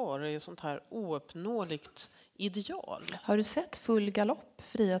kvar i ett sånt här ouppnåeligt ideal. Har du sett Full galopp,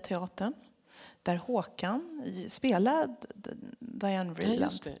 Fria Teatern? Där Håkan spelar Diane Vreeland.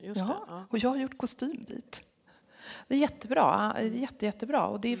 Just det. Ja. Och jag har gjort kostym dit. Det är jättebra, jättebra.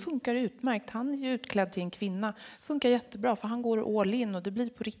 Och det funkar utmärkt. Han är ju utklädd till en kvinna. Det funkar jättebra för han går all in och det blir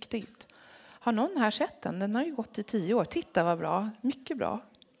på riktigt. Har någon här sett den? Den har ju gått i 10 år. Titta vad bra, mycket bra.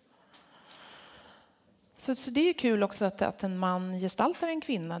 Så det är ju kul också att en man gestaltar en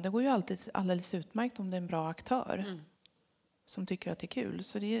kvinna. Det går ju alltid alldeles utmärkt om det är en bra aktör som tycker att det är kul.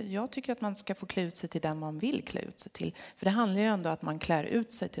 Så jag tycker att man ska få klä ut sig till den man vill klä ut sig till. För det handlar ju ändå om att man klär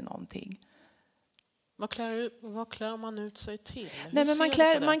ut sig till någonting. Vad klär man ut sig till? Nej, men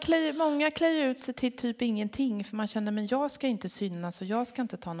många klär ut sig till typ ingenting. För man känner men jag ska inte synas och jag ska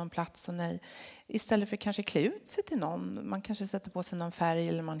inte ta någon plats. Och nej. Istället för kanske klä ut sig till någon. Man kanske sätter på sig någon färg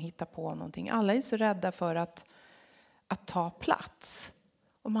eller man hittar på någonting. Alla är så rädda för att ta plats.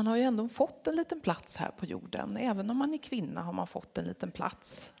 Och man har ju ändå fått en liten plats här på jorden. Även om man är kvinna har man fått en liten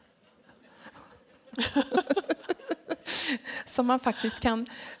plats. Som man faktiskt kan...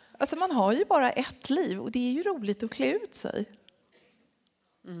 Alltså man har ju bara ett liv och det är ju roligt att klä ut sig.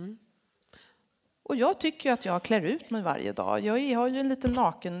 Och jag tycker att jag klär ut mig varje dag. Jag har ju en liten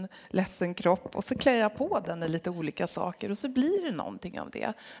naken, ledsen kropp och så klär jag på den i lite olika saker och så blir det någonting av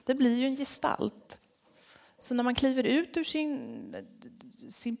det. Det blir ju en gestalt. Så när man kliver ut ur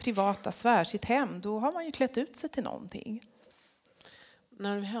sin privata sfär, sitt hem, då har man ju klätt ut sig till någonting.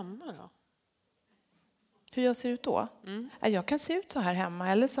 När du är hemma då? Hur jag ser ut då? Jag kan se ut så här hemma.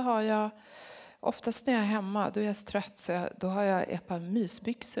 Eller så har jag, oftast när jag är hemma, då är jag så trött. Så då har jag ett par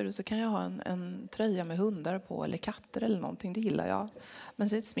mysbyxor och så kan jag ha en tröja med hundar på eller katter eller någonting. Det gillar jag. Men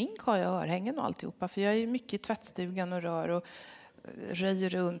så smink har jag örhängen och alltihopa. För jag är mycket i tvättstugan och rör och röjer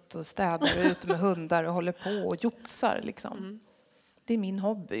runt och städar och ute med hundar och håller på och joxar liksom. Det är min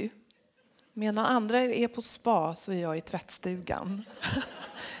hobby. Medan andra är på spa så är jag i tvättstugan.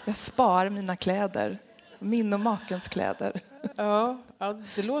 Jag spar mina kläder. Min och makens kläder. Ja,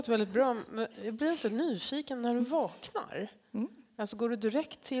 det låter väldigt bra. Men jag blir inte nyfiken när du vaknar. Alltså går du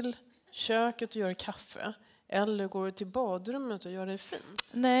direkt till köket och gör kaffe? Eller går du till badrummet och gör dig fin?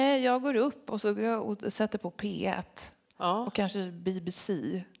 Nej, jag går upp och så går jag och sätter på P1. Ja. Och kanske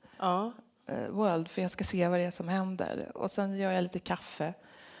BBC. Ja. World, för jag ska se vad det är som händer. Och sen gör jag lite kaffe.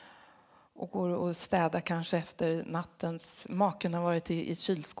 Och går och städar kanske efter nattens... Maken har varit i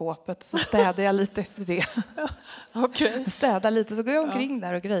kylskåpet. Så städar jag lite efter det. Okay. Städar lite. Så går jag omkring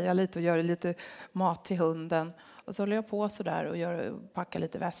där och grejar lite. Och gör lite mat till hunden. Och så håller jag på så där och packar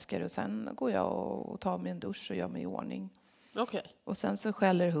lite väskor. Och sen går jag och tar mig en dusch och gör mig i ordning. Okay. Och sen så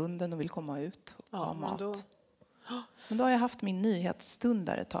skäller hunden och vill komma ut och ha mat. Men då har jag haft min nyhetsstund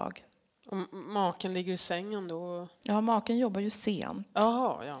där ett tag. Och maken ligger i sängen då? Ja, maken jobbar ju sent.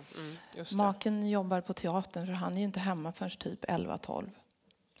 Jaha, ja. Just det. Maken jobbar på teatern så han är ju inte hemma förrän typ 11-12.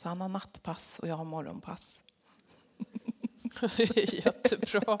 Så han har nattpass och jag har morgonpass. Det är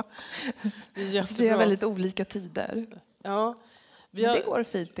jättebra. Så vi har väldigt olika tider. Ja, men det går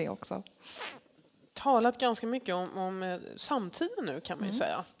fint det också. Talat ganska mycket om samtiden nu kan man ju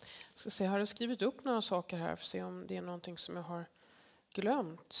säga. Så se, jag har skrivit upp några saker här för att se om det är någonting som jag har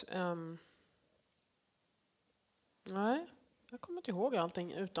glömt. Nej, jag kommer inte ihåg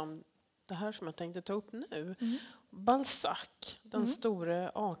allting utom det här som jag tänkte ta upp nu. Balzac, den store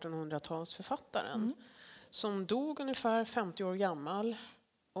 1800-talsförfattaren som dog ungefär 50 år gammal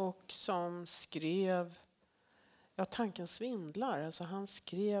och som skrev tanken svindlar. Alltså han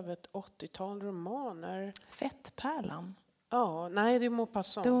skrev ett 80-tal romaner. Fettpärlan. Ja, nej, det är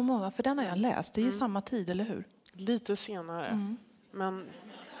Maupassant. Det var många, för den har jag läst. Det är ju samma tid, eller hur? Lite senare. Men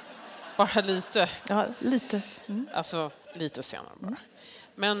bara lite. Ja, lite. Alltså lite senare bara.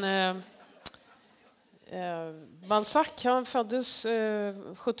 Men Balzac, han föddes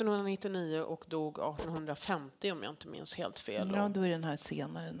 1799 och dog 1850 om jag inte minns helt fel. Ja, då är den här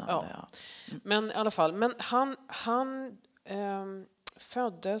senare. Ja. Men i alla fall, men han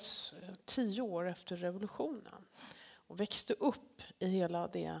föddes 10 år efter revolutionen och växte upp i hela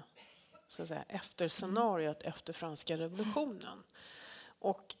det så att säga, efterscenariot efter franska revolutionen.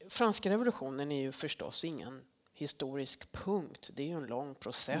 Och franska revolutionen är ju förstås ingen historisk punkt. Det är ju en lång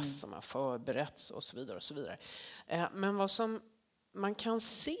process som har förberetts och så vidare. Och så vidare. Men vad som man kan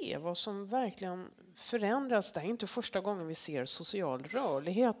se, vad som verkligen förändras, det är inte första gången vi ser social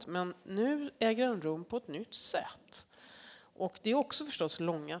rörlighet, men nu äger den rum på ett nytt sätt. Och det är också förstås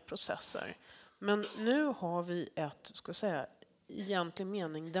långa processer. Men nu har vi ett, ska jag säga, i egentlig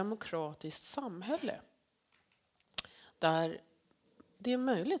mening demokratiskt samhälle där det är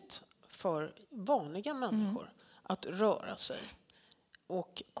möjligt för vanliga människor att röra sig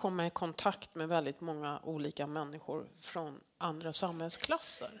och komma i kontakt med väldigt många olika människor från andra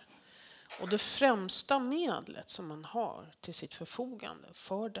samhällsklasser. Och det främsta medlet som man har till sitt förfogande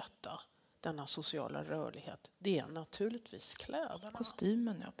för denna sociala rörlighet, det är naturligtvis kläderna.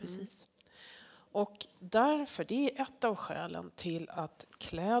 Kostymen, ja, precis. Och därför, det är ett av skälen till att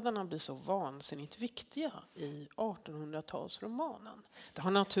kläderna blir så vansinnigt viktiga i 1800-talsromanen. Det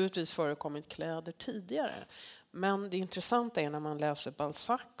har naturligtvis förekommit kläder tidigare. Men det intressanta är när man läser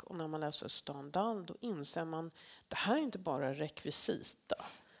Balzac och när man läser Stendhal, då inser man att det här är inte bara rekvisita.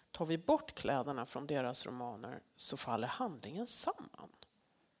 Tar vi bort kläderna från deras romaner så faller handlingen samman.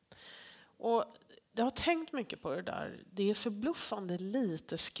 Och jag har tänkt mycket på det där. Det är förbluffande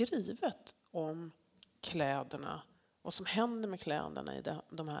lite skrivet om kläderna, vad som händer med kläderna i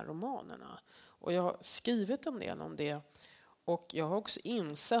de här romanerna. Och jag har skrivit en del om det, och jag har också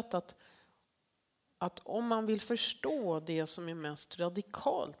insett att om man vill förstå det som är mest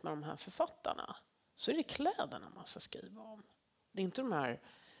radikalt med de här författarna, så är det kläderna man ska skriva om. Det är inte de här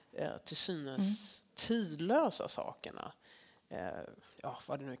till synes tidlösa sakerna.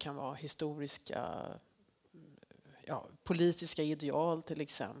 Vad det nu kan vara, historiska, politiska ideal till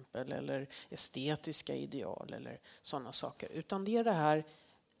exempel, eller estetiska ideal eller sådana saker. Utan det är det här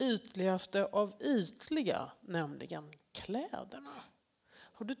ytligaste av ytliga, nämligen kläderna.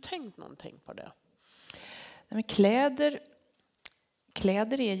 Har du tänkt någonting på det? Men kläder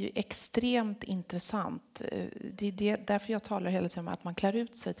är ju extremt intressant. Det är därför jag talar hela tiden om att man klär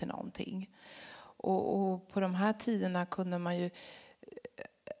ut sig till någonting. Och på de här tiderna kunde man ju,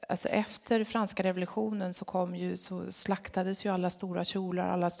 alltså efter franska revolutionen så slaktades ju alla stora kjolar,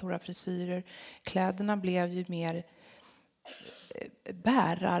 alla stora frisyrer. Kläderna blev ju mer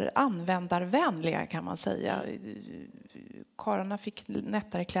användarvänliga, kan man säga. Karlarna fick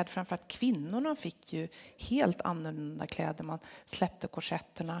nättare kläder, framförallt kvinnorna fick ju helt annorlunda kläder. Man släppte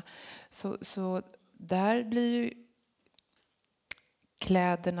korsetterna. Så där blir ju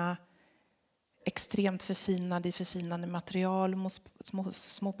kläderna extremt förfinade i förfinande material,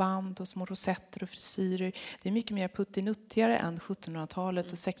 små band och små rosetter och frisyrer. Det är mycket mer puttinuttigare än 1700-talet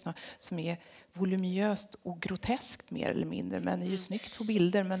och 1600-talet, som är voluminöst och groteskt mer eller mindre. Men det är ju snyggt på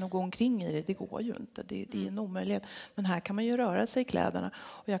bilder, men att gå omkring i det går ju inte. Det är en omöjlighet. Men här kan man ju röra sig i kläderna.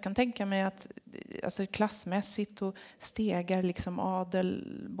 Och jag kan tänka mig att alltså klassmässigt och stegar liksom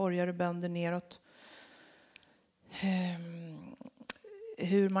adel, borgare, bönder neråt.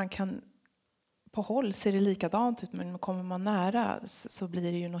 Hur man kan, på håll ser det likadant ut, men kommer man nära så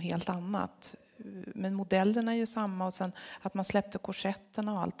blir det ju något helt annat. Men modellerna är ju samma, och sen att man släppte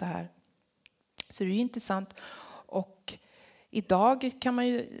korsetterna och allt det här. Så det är ju intressant. Och idag kan man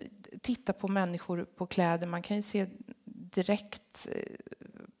ju titta på människor på kläder. Man kan ju se direkt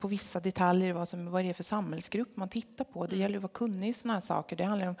på vissa detaljer vad det är för samhällsgrupp man tittar på. Det gäller att vara kunnig i sådana här saker. Det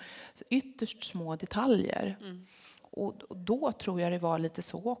handlar om ytterst små detaljer. Och då tror jag det var lite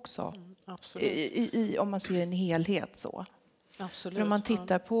så också. Om man ser en helhet så. Absolut. För om man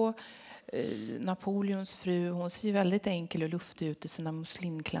tittar på Napoleons fru, hon ser ju väldigt enkel och luftig ut i sina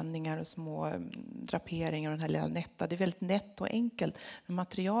muslinklänningar och små draperingar och den här lilla nätta. Det är väldigt nätt och enkelt. Men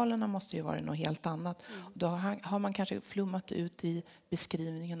materialerna måste ju vara något helt annat. Då har man kanske flummat ut i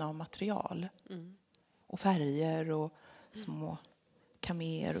beskrivningen av material. Och färger och små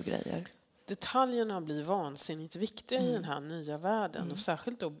kaméer och grejer. Detaljerna blir vansinnigt viktiga i den här nya världen, och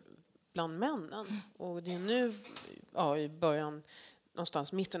särskilt då bland männen. Och det är nu i början,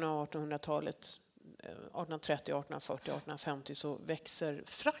 någonstans mitten av 1800-talet, 1830, 1840, 1850, så växer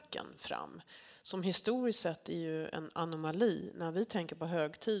fracken fram. Som historiskt sett är ju en anomali. När vi tänker på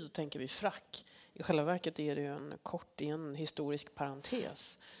högtid, då tänker vi frack. I själva verket är det ju en historisk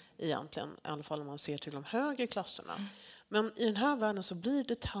parentes egentligen, i alla fall om man ser till de högre klasserna. Men i den här världen så blir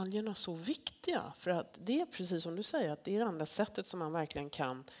detaljerna så viktiga, för att det är precis som du säger, att det är det enda sättet som man verkligen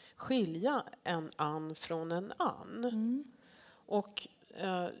kan skilja en an från en an. Och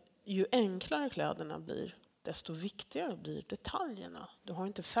ju enklare kläderna blir, desto viktigare blir detaljerna. Du har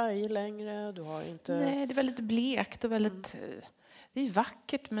inte färger längre, du har inte... Nej, det är väldigt blekt och väldigt... Det är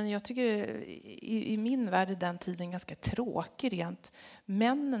vackert, men jag tycker i min värld är den tiden ganska tråkig rent.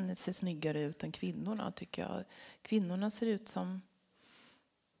 Männen ser snyggare ut än kvinnorna, tycker jag. Kvinnorna ser ut som...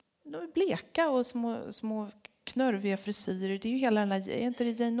 De är bleka och små knörviga frisyrer. Det är ju hela den här... Är inte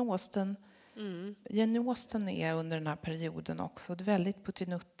det Jane Austen? Jane Austen är under den här perioden också. Det är väldigt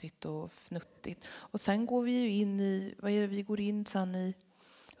puttinuttigt och fnuttigt. Och sen går vi ju in i... Vad är det vi går in sen i?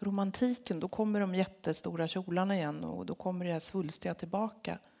 Romantiken, då kommer de jättestora kjolarna igen och då kommer det här svulstiga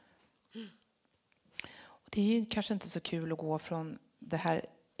tillbaka. Och det är ju kanske inte så kul att gå från det här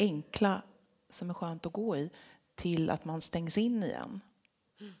enkla som är skönt att gå i till att man stängs in igen.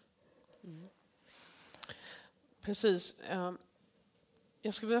 Precis.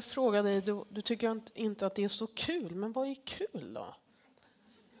 Jag skulle vilja fråga dig, du tycker inte att det är så kul, men vad är kul då?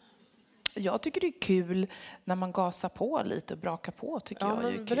 Jag tycker det är kul när man gasar på lite och brakar på, tycker jag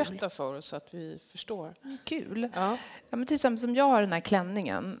är kul. Berätta för oss så att vi förstår. Kul. Ja. Ja, men till exempel som jag har den här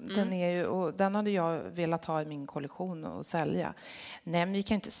klänningen, den är ju, och den hade jag velat ha i min kollektion och sälja. Nej, men vi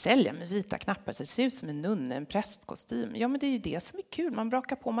kan inte sälja med vita knappar, så det ser ut som en nunne, en prästkostym. Ja, men det är ju det som är kul. Man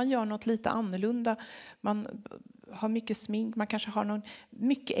brakar på, man gör något lite annorlunda. Man har mycket smink, man kanske har någon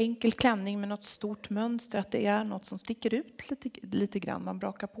mycket enkel klänning med något stort mönster, att det är något som sticker ut lite grann. Man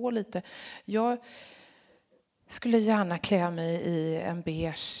brakar på lite. Jag skulle gärna klä mig i en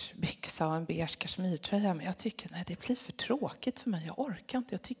beige byxa och en beige kashmirtröja, men jag tycker det blir för tråkigt för mig. Jag orkar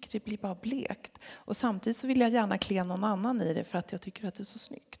inte. Jag tycker det blir bara blekt. Och samtidigt så vill jag gärna klä någon annan i det för att jag tycker att det är så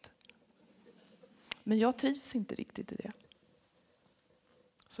snyggt. Men jag trivs inte riktigt i det.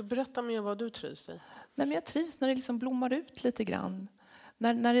 Så berätta mer vad du trivs i. Nej, men jag trivs när det liksom blommar ut lite grann.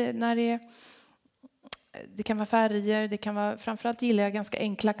 När det kan vara färger, det kan vara, framförallt gillar jag ganska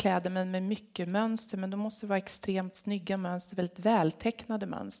enkla kläder men med mycket mönster, men då måste det vara extremt snygga mönster, väldigt vältecknade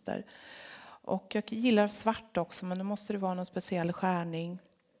mönster. Och jag gillar svart också, men då måste det vara någon speciell skärning.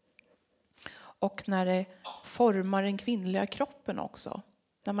 Och när det formar den kvinnliga kroppen också.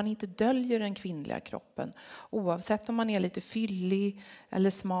 När man inte döljer den kvinnliga kroppen. Oavsett om man är lite fyllig eller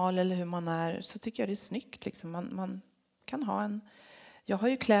smal eller hur man är, så tycker jag det är snyggt. Liksom. Man kan ha en... Jag har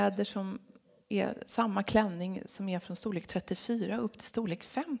ju kläder som är samma klänning som är från storlek 34 upp till storlek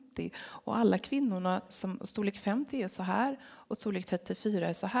 50. Och alla kvinnorna som storlek 50 är så här och storlek 34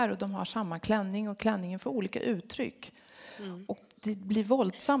 är så här. Och de har samma klänning och klänningen får olika uttryck. Och det blir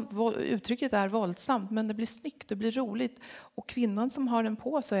våldsamt. Uttrycket är våldsamt, men det blir snyggt, det blir roligt. Och kvinnan som har den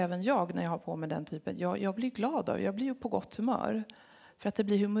på, så även jag när jag har på mig den typen, jag blir glad av. Jag blir ju på gott humör. För att det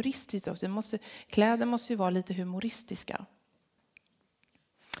blir humoristiskt också. Kläder måste ju vara lite humoristiska.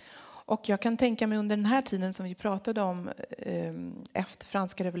 Och jag kan tänka mig under den här tiden som vi pratade om efter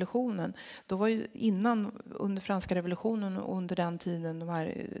franska revolutionen. Då var ju under franska revolutionen och under den tiden, de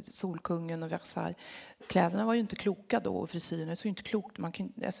här Solkungen och Versailles. Kläderna var ju inte kloka då och frisyrerna så inte klokt.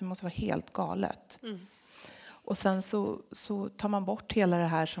 Det måste vara helt galet. Och sen så tar man bort hela det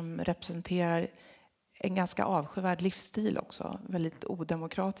här som representerar en ganska avskyvärd livsstil också. Väldigt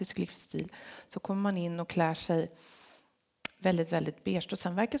odemokratisk livsstil. Så kommer man in och klär sig väldigt, väldigt beige. Och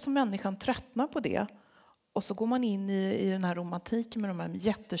sen verkar som människan tröttnar på det. Och så går man in i den här romantiken med de här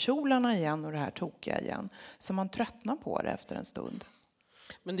jättekjolarna igen och det här tokiga igen. Så man tröttnar på det efter en stund.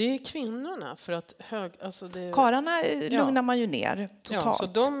 Men det är kvinnorna för att karlarna lugnar man ju ner totalt. Ja, så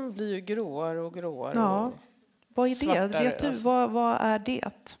de blir ju gråare och gråare. Ja. Och vad är det? svartare, Vet du, alltså. vad är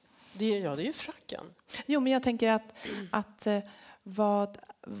det? Det är ju fracken. Jo, men jag tänker att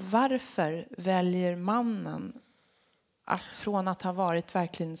varför väljer mannen att från att ha varit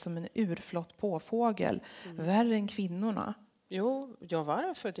verkligen som en urflott påfågel värre än kvinnorna? Jo,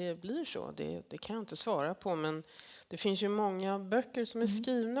 varför det blir så, det kan jag inte svara på. Men det finns ju många böcker som är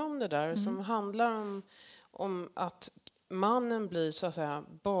skrivna om det där. Som handlar om att mannen blir så att säga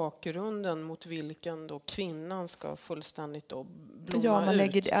bakgrunden mot vilken då kvinnan ska fullständigt då blomma ut. Ja, man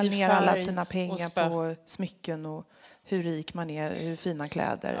lägger ner alla sina pengar på smycken och hur rik man är, hur fina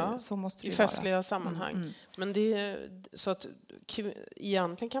kläder. Ja, så måste det i vara. festliga sammanhang. Men så att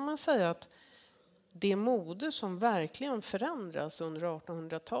egentligen kan man säga att det mode som verkligen förändras under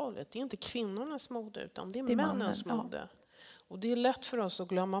 1800-talet, det är inte kvinnornas mode utan det är männens mode. Och det är lätt för oss att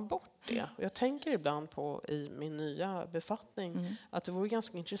glömma bort det. Och jag tänker ibland på i min nya befattning att det vore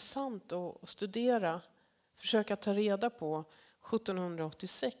ganska intressant att studera, försöka ta reda på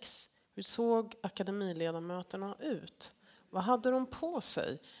 1786. Hur såg akademiledamöterna ut? Vad hade de på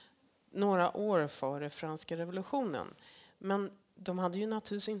sig några år före franska revolutionen? Men de hade ju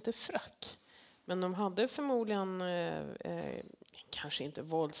naturligtvis inte frack. Men de hade förmodligen kanske inte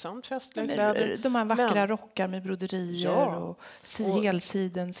våldsamt festliga kläder. De här vackra rockar med broderier och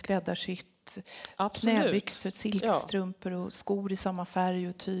helsiden skräddarsytt. Knäbyxor, silkstrumpor och skor i samma färg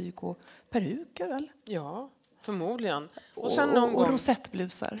och tyg och peruker väl? Ja, förmodligen. Och sen någon gång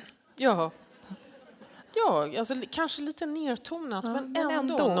rosettblusar. Ja, alltså kanske lite nertonat, men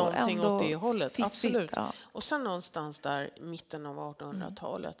ändå någonting åt det hållet. Fiffigt, absolut. Ja. Och sen någonstans där i mitten av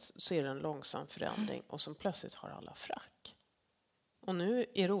 1800-talet så är det en långsam förändring och som plötsligt har alla frack. Och nu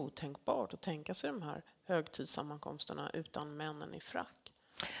är det otänkbart att tänka sig de här högtidssammankomsterna utan männen i frack.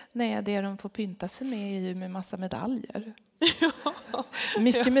 Nej, det de får pynta sig med är ju med massa medaljer.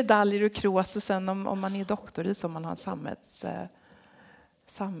 Mycket medaljer och krås, och sen om man är doktor i så man har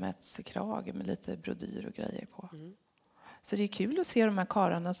sammetskrage med lite brodyr och grejer på. Så det är kul att se de här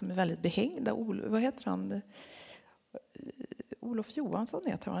karlarna som är väldigt behängda. Vad heter han? Olof Johansson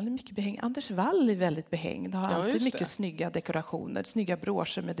heter han. Är mycket behängd. Anders Wall är väldigt behängd. Har alltid mycket snygga dekorationer. Snygga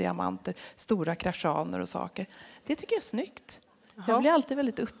broscher med diamanter. Stora kraschaner och saker. Det tycker jag är snyggt. Jag blir alltid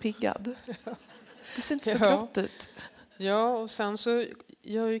väldigt uppiggad. Det ser inte så grått ut. Ja, och sen så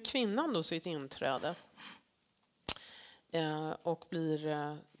gör ju kvinnan då sitt inträde. Och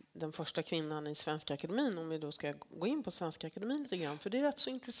blir den första kvinnan i Svenska Akademin, om vi då ska gå in på Svenska Akademin lite grann. För det är rätt så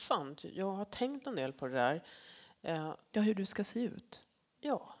intressant. Jag har tänkt en del på det där. Ja, hur du ska se ut.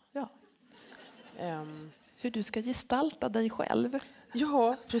 Ja. Hur du ska gestalta dig själv.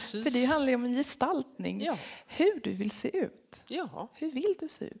 Ja, precis. För det handlar ju om en gestaltning. Ja. Hur du vill se ut. Ja. Hur vill du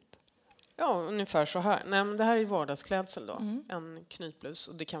se ut? Ja, ungefär så här. Nej, men det här är vardagsklädsel då. En knytblus.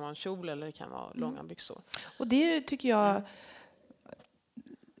 Och det kan vara en kjol eller det kan vara långa byxor. Och det tycker jag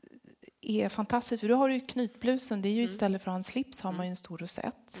är fantastiskt. För då har du knytblusen. Det är ju istället för att ha en slips har man ju en stor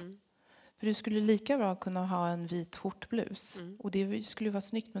rosett. För du skulle lika bra kunna ha en vit skjortblus. Och det skulle vara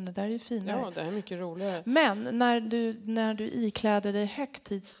snyggt, men det där är ju finare. Ja, det är mycket roligare. Men när du ikläder dig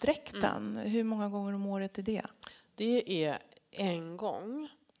högtidsdräkten, hur många gånger om året är det? Det är en gång.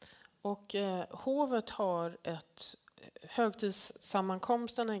 Och hovet har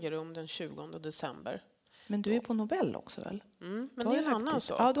högtidssammankomsten äger rum den 20 december. Men du är på Nobel också väl? Men det är en annan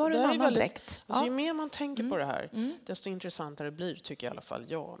sak. Ja, då har du en annan dräkt. Alltså, ju mer man tänker på det här, desto intressantare blir det, tycker jag i alla fall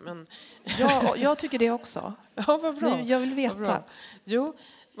jag. Men... Ja, jag tycker det också. Ja, vad bra. Jag vill veta. Jo,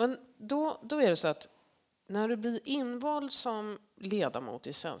 men då är det så att när du blir invald som ledamot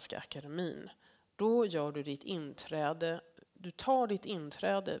i Svenska Akademin, då gör du ditt inträde. Du tar ditt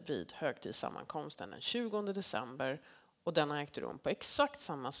inträde vid högtidssammankomsten den 20 december och den har ägt rum på exakt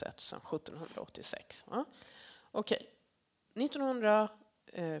samma sätt som 1786. Ja? Okej.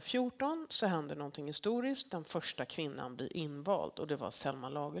 1914 så händer någonting historiskt. Den första kvinnan blir invald och det var Selma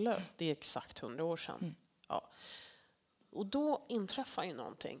Lagerlöf. Det är exakt 100 år sedan. Ja. Och då inträffar ju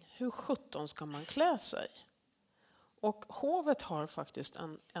någonting. Hur 17 ska man klä sig? Och hovet har faktiskt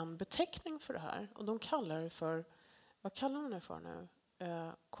en beteckning för det här. Och de kallar det för, vad kallar de det för nu?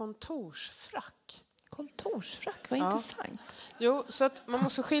 Kontorsfrack. Kontorsfrack, vad intressant. Jo, så att man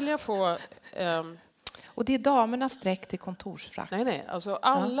måste skilja på... Och det är damernas dräkt till kontorsfrack? Nej. Alltså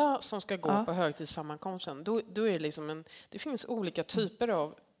alla som ska gå på högtidssammankomsten, då är det liksom det finns olika typer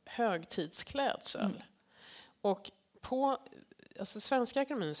av högtidsklädsel. Och på Svenska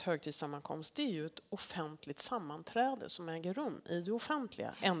Akademins högtidssammankomst, det är ju ett offentligt sammanträde som äger rum i det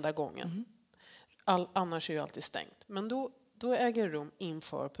offentliga enda gången. Annars är det alltid stängt. Men då äger det rum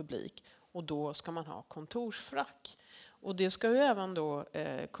inför publik och då ska man ha kontorsfrack. Och det ska ju även då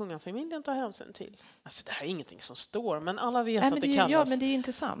kungafamiljen ta hänsyn till. Alltså det här är ingenting som står, men alla vet att det kallas. Ja, men det är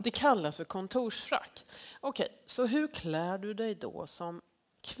intressant. Det kallas för kontorsfrack. Okej, så hur klär du dig då som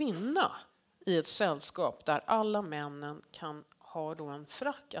kvinna i ett sällskap där alla männen kan ha då en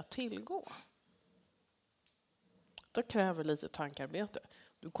frack att tillgå? Det kräver lite tankarbete.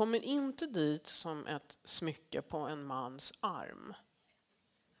 Du kommer inte dit som ett smycke på en mans arm.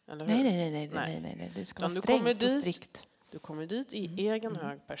 Eller hur? Nej. Du ska vara strängt och strikt. Du kommer dit i egen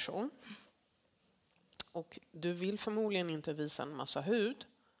hög person. Och du vill förmodligen inte visa en massa hud.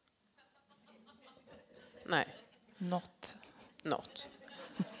 Nej. Något.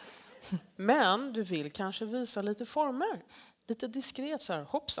 Men du vill kanske visa lite former. Lite diskret så här,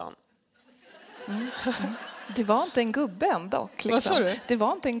 hoppsan. Det var inte en gubbe ändå. Liksom. Vad sa du? Det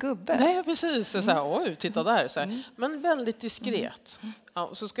var inte en gubbe. Nej, precis. Så här, oj, titta där. Så här. Men väldigt diskret. Ja,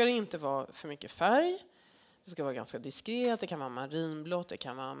 och så ska det inte vara för mycket färg. Det ska vara ganska diskret. Det kan vara marinblått, det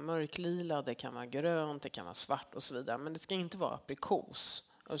kan vara mörklila, det kan vara grönt, det kan vara svart och så vidare. Men det ska inte vara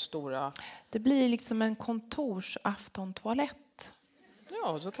aprikos och stora... Det blir liksom en kontorsaftontoalett.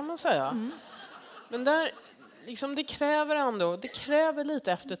 Ja, så kan man säga. Men liksom det kräver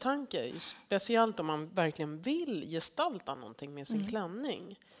lite eftertanke, speciellt om man verkligen vill gestalta någonting med sin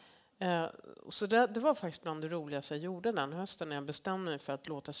klänning. Så det var faktiskt bland det roligaste jag gjorde den hösten när jag bestämde mig för att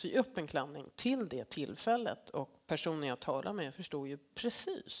låta sy upp en klänning till det tillfället. Och personen jag talade med förstod ju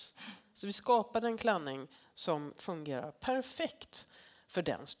precis. Så vi skapade en klänning som fungerar perfekt för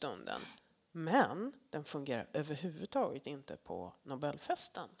den stunden. Men den fungerar överhuvudtaget inte på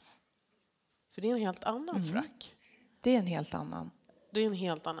Nobelfesten. För det är en helt annan frack. Det är en helt annan. Det är en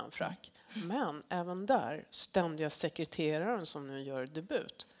helt annan frack. Men även där, ständiga sekreteraren som nu gör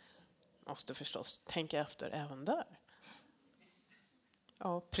debut måste förstås tänka efter även där.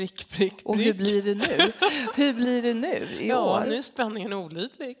 Ja, prick. Och hur blir det nu? Hur blir det nu i år? Ja, nu är spänningen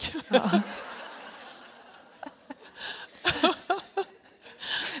olidlig. Ja.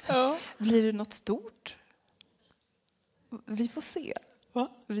 Ja. Blir det något stort? Vi får se. Va?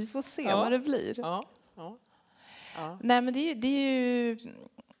 Vi får se Ja. vad det blir. Ja. Nej, men det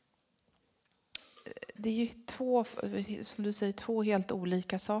är ju två, som du säger, två helt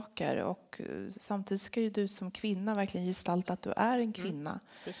olika saker. Och samtidigt ska ju du som kvinna verkligen gestalta att du är en kvinna.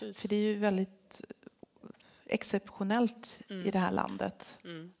 Precis. För det är ju väldigt exceptionellt i det här landet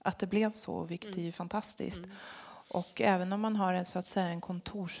att det blev så, vilket är ju fantastiskt. Och även om man har en, så att säga, en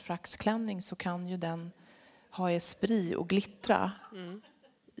kontorsfracksklänning så kan ju den ha esprit och glittra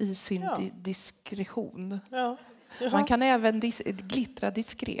i sin diskretion. Ja. Man kan även glittra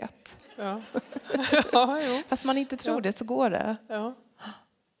diskret. Ja. Fast man inte tror det så går det. Ja.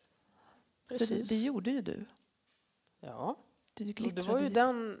 Så Precis. det gjorde ju du. Ja. Du Och glittrade. det var ju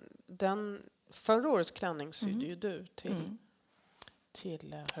den förra årets klänning sydde ju du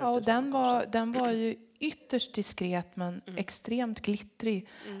till Ja, och den var ju ytterst diskret men extremt glittrig.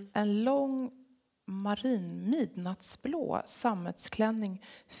 En lång marin midnattsblå sammetsklänning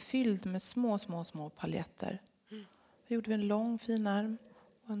fylld med små paljetter. Vi gjorde en lång fin ärm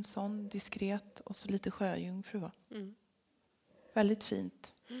och en sån diskret och så lite sjöjungfru. Väldigt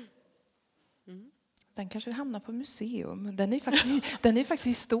fint. Den kanske hamnar på museum. Den är faktiskt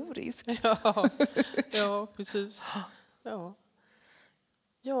historisk. Ja, precis.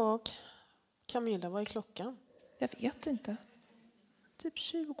 Ja, Camilla, vad är klockan? Jag vet inte. Typ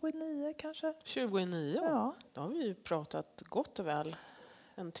 29 kanske. 29? Ja. Då har vi ju pratat gott och väl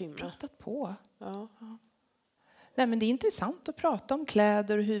en timme. Pratat på. Ja. Nej, men det är intressant att prata om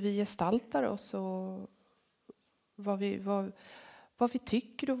kläder och hur vi gestaltar oss och vad vi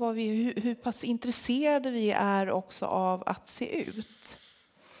tycker och hur pass intresserade vi är också av att se ut.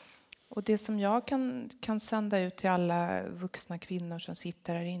 Och det som jag kan sända ut till alla vuxna kvinnor som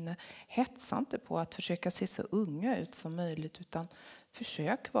sitter här inne, hetsa inte på att försöka se så unga ut som möjligt, utan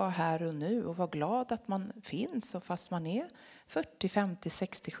försök vara här och nu och vara glad att man finns. Och fast man är 40, 50,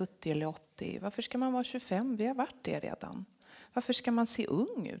 60, 70 eller 80, varför ska man vara 25? Vi har varit det redan. Varför ska man se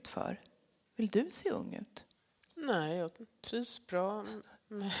ung ut för? Vill du se ung ut? Nej, jag trivs bra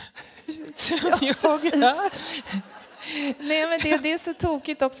med Nej, men det är så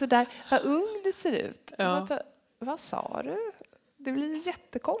tokigt också där. Vad ung du ser ut. Ja. Vad sa du? Det blir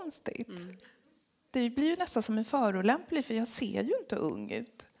jättekonstigt. Det blir ju nästan som en förolämplig, för jag ser ju inte ung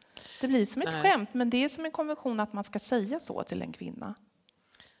ut. Det blir som ett skämt, men det är som en konvention att man ska säga så till en kvinna.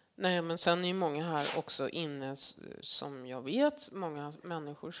 Nej, men sen är ju många här också inne, som jag vet, många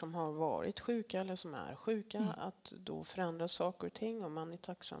människor som har varit sjuka eller som är sjuka, att då förändras saker och ting och man är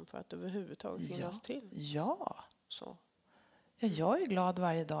tacksam för att överhuvudtaget finnas till. Ja. Så. Ja, jag är glad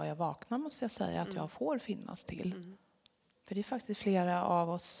varje dag jag vaknar, måste jag säga, att jag får finnas till. För det är faktiskt flera av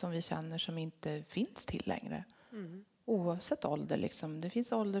oss som vi känner som inte finns till längre. Oavsett ålder. Liksom. Det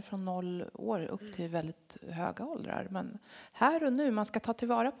finns ålder från 0 år upp till väldigt höga åldrar. Men här och nu, man ska ta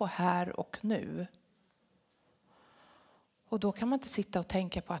tillvara på här och nu. Och då kan man inte sitta och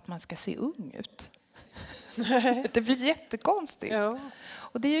tänka på att man ska se ung ut. Det blir jättekonstigt. Ja.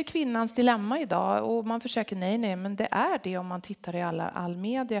 Och det är ju kvinnans dilemma idag. Och man försöker, nej, men det är det om man tittar i all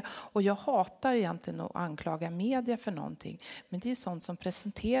media. Och jag hatar egentligen att anklaga media för någonting. Men det är ju sånt som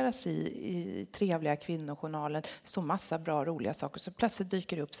presenteras i trevliga kvinnojournaler. Så massa bra, roliga saker. Så plötsligt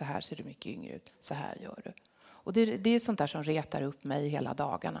dyker det upp, så här ser du mycket yngre ut. Så här gör du. Och det är sånt där som retar upp mig hela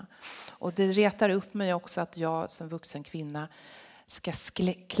dagarna. Och det retar upp mig också att jag som vuxen kvinna ska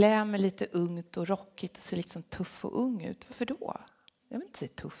klä mig lite ungt och rockigt och se liksom tuff och ung ut. Varför då? Jag vill inte se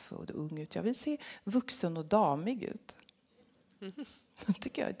tuff och ung ut. Jag vill se vuxen och damig ut. Det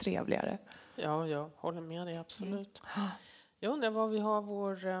tycker jag är trevligare. Ja, jag håller med dig, absolut. Jag undrar var vi har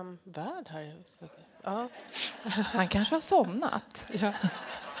vår värd här. Ja. Han kanske har somnat. Ja.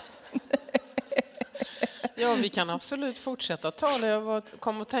 Ja, vi kan absolut fortsätta tala. Jag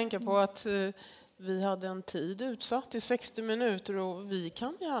kom att tänka på att vi hade en tid utsatt i 60 minuter och vi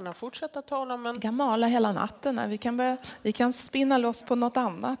kan gärna fortsätta tala. Men... Vi kan mala hela natten. Här. Vi kan spinna loss på något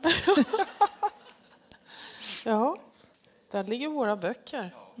annat. Ja, där ligger våra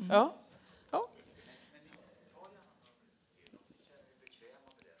böcker. Ja. Ja.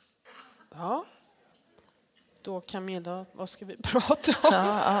 Ja. Då Camilla, vad ska vi prata om?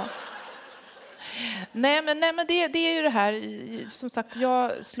 Ja. Nej, men det är ju det här. Som sagt,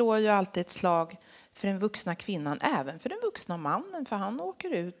 jag slår ju alltid ett slag för den vuxna kvinnan, även för den vuxna mannen, för han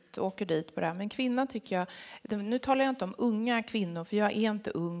åker dit på det här. Men kvinnan tycker jag, nu talar jag inte om unga kvinnor, för jag är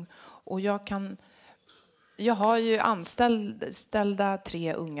inte ung och jag har ju anställda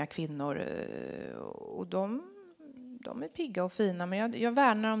 3 unga kvinnor och de är pigga och fina, men jag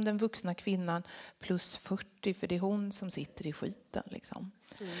värnar om den vuxna kvinnan plus 40, för det är hon som sitter i skiten liksom.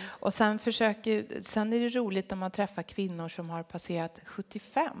 Och sen är det roligt när man träffar kvinnor som har passerat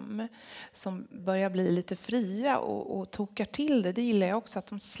 75, som börjar bli lite fria och tokar till det. Det gillar jag också, att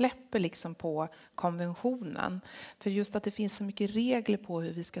de släpper liksom på konventionen. För just att det finns så mycket regler på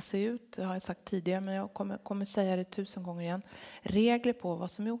hur vi ska se ut, det har jag sagt tidigare, men jag kommer säga det 1000 gånger igen. Regler på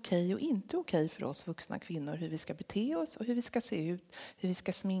vad som är okej och inte okej för oss vuxna kvinnor, hur vi ska bete oss och hur vi ska se ut, hur vi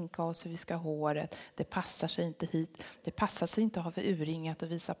ska sminka oss, hur vi ska ha håret. Det passar sig inte hit, det passar sig inte att ha för urringat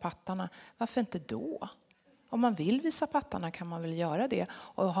och visa pattarna. Varför inte då? Om man vill visa pattarna kan man väl göra det.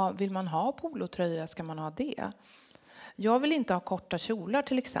 Och vill man ha polotröja ska man ha det. Jag vill inte ha korta kjolar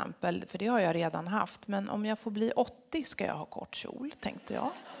till exempel, för det har jag redan haft. Men om jag får bli 80 ska jag ha kort kjol, tänkte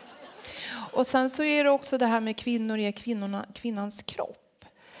jag. Och sen så är det också det här med kvinnor i kvinnans kropp.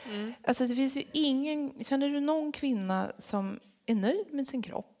 Alltså det finns ju känner du någon kvinna som är nöjd med sin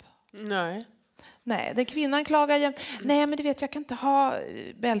kropp? Nej, den kvinnan klagar jämt. Nej, men du vet, jag kan inte ha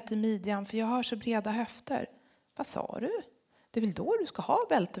bälte i midjan för jag har så breda höfter. Vad sa du? Det är väl då du ska ha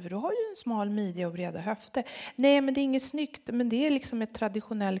bälte, för du har ju en smal midja och breda höfter. Nej, men det är inget snyggt. Men det är liksom ett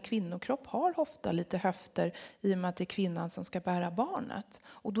traditionell kvinnokropp har ofta lite höfter i och med att det är kvinnan som ska bära barnet.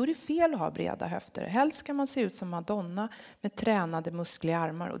 Och då är det fel att ha breda höfter. Helst ska man se ut som Madonna med tränade muskliga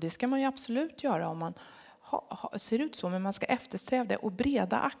armar. Och det ska man ju absolut göra om man ser ut så, men man ska eftersträva det. Och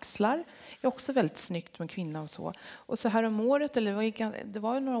breda axlar är också väldigt snyggt med kvinna och så. Och så här om året, eller det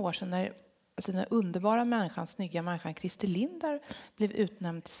var ju några år sedan när den underbara människan, snygga människan Christer Lindar blev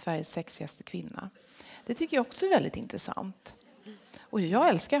utnämnd till Sveriges sexigaste kvinna. Det tycker jag också är väldigt intressant. Och jag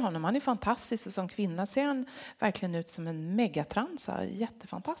älskar honom, han är fantastisk och som kvinna ser han verkligen ut som en megatransa,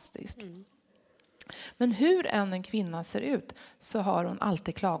 jättefantastisk. Men hur än en kvinna ser ut så har hon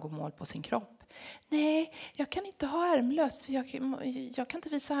alltid klagomål på sin kropp. Nej, jag kan inte ha ärmlöst för jag kan inte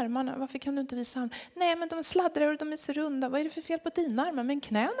visa armarna. Varför kan du inte visa armarna? Nej, men de sladdrar och de är så runda. Vad är det för fel på dina armar? Men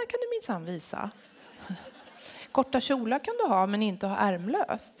knäna kan du minsann visa. Korta kjolar kan du ha, men inte ha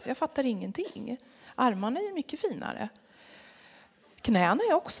ärmlöst. Jag fattar ingenting. Armarna är ju mycket finare. Knäna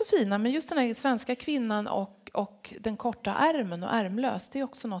är också fina, men just den här svenska kvinnan och den korta ärmen och ärmlöst, det är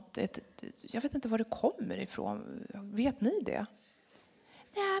också något. Jag vet inte var det kommer ifrån. Vet ni det?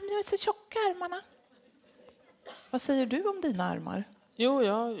 Nej, men de är så tjocka armarna. Vad säger du om dina armar? Jo,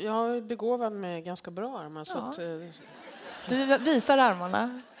 jag är begåvad med ganska bra armar. Ja. Så att, du visar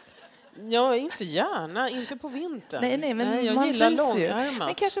armarna? Ja, inte gärna. Inte på vintern. Nej, men jag man gillar långärmat.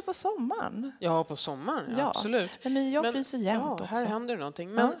 Men kanske på sommaren? Ja, på sommaren. Ja, absolut. Nej, men jag fryser jämt också. Här händer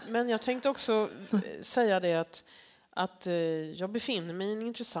någonting. Men jag tänkte också säga det att jag befinner mig i en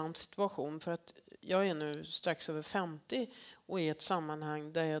intressant situation. För att jag är nu strax över 50 och i ett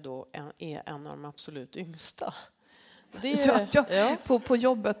sammanhang där jag då är en av de absolut yngsta. På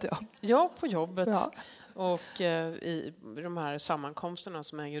jobbet, ja. Ja, på jobbet. Ja. Och i de här sammankomsterna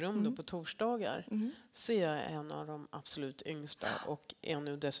som äger rum då på torsdagar så är jag en av de absolut yngsta och är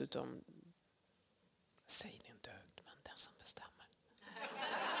nu dessutom, säg det inte högt, men den som bestämmer.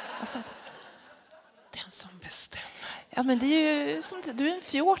 Alltså, den som bestämmer. Ja, men det är ju som du är en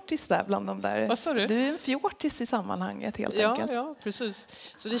fjortis där bland de där. Vad sa du? Du är en fjortis i sammanhanget helt enkelt. Ja, precis.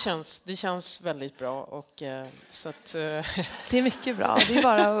 Så det känns väldigt bra och så att det är mycket bra. Det är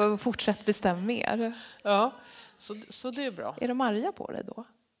bara att fortsätta bestämma mer. Ja, så det är bra. Är de arga på dig då?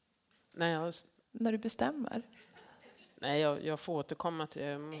 Nej, när du bestämmer? Nej, jag får återkomma till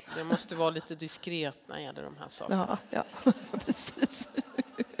det. Jag måste vara lite diskret när det gäller de här sakerna. Ja, precis.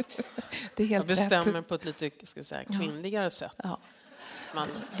 Det är helt jag bestämmer rätt. På ett lite kvinnligare sätt. Ja.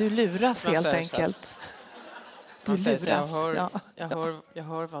 Du luras helt enkelt. Du luras. Jag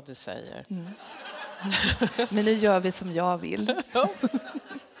hör vad du säger. Men nu gör vi som jag vill.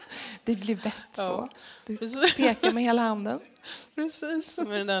 Det blir bäst så. Du pekar med hela handen. Precis,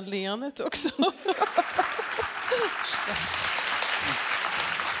 med det där leendet också.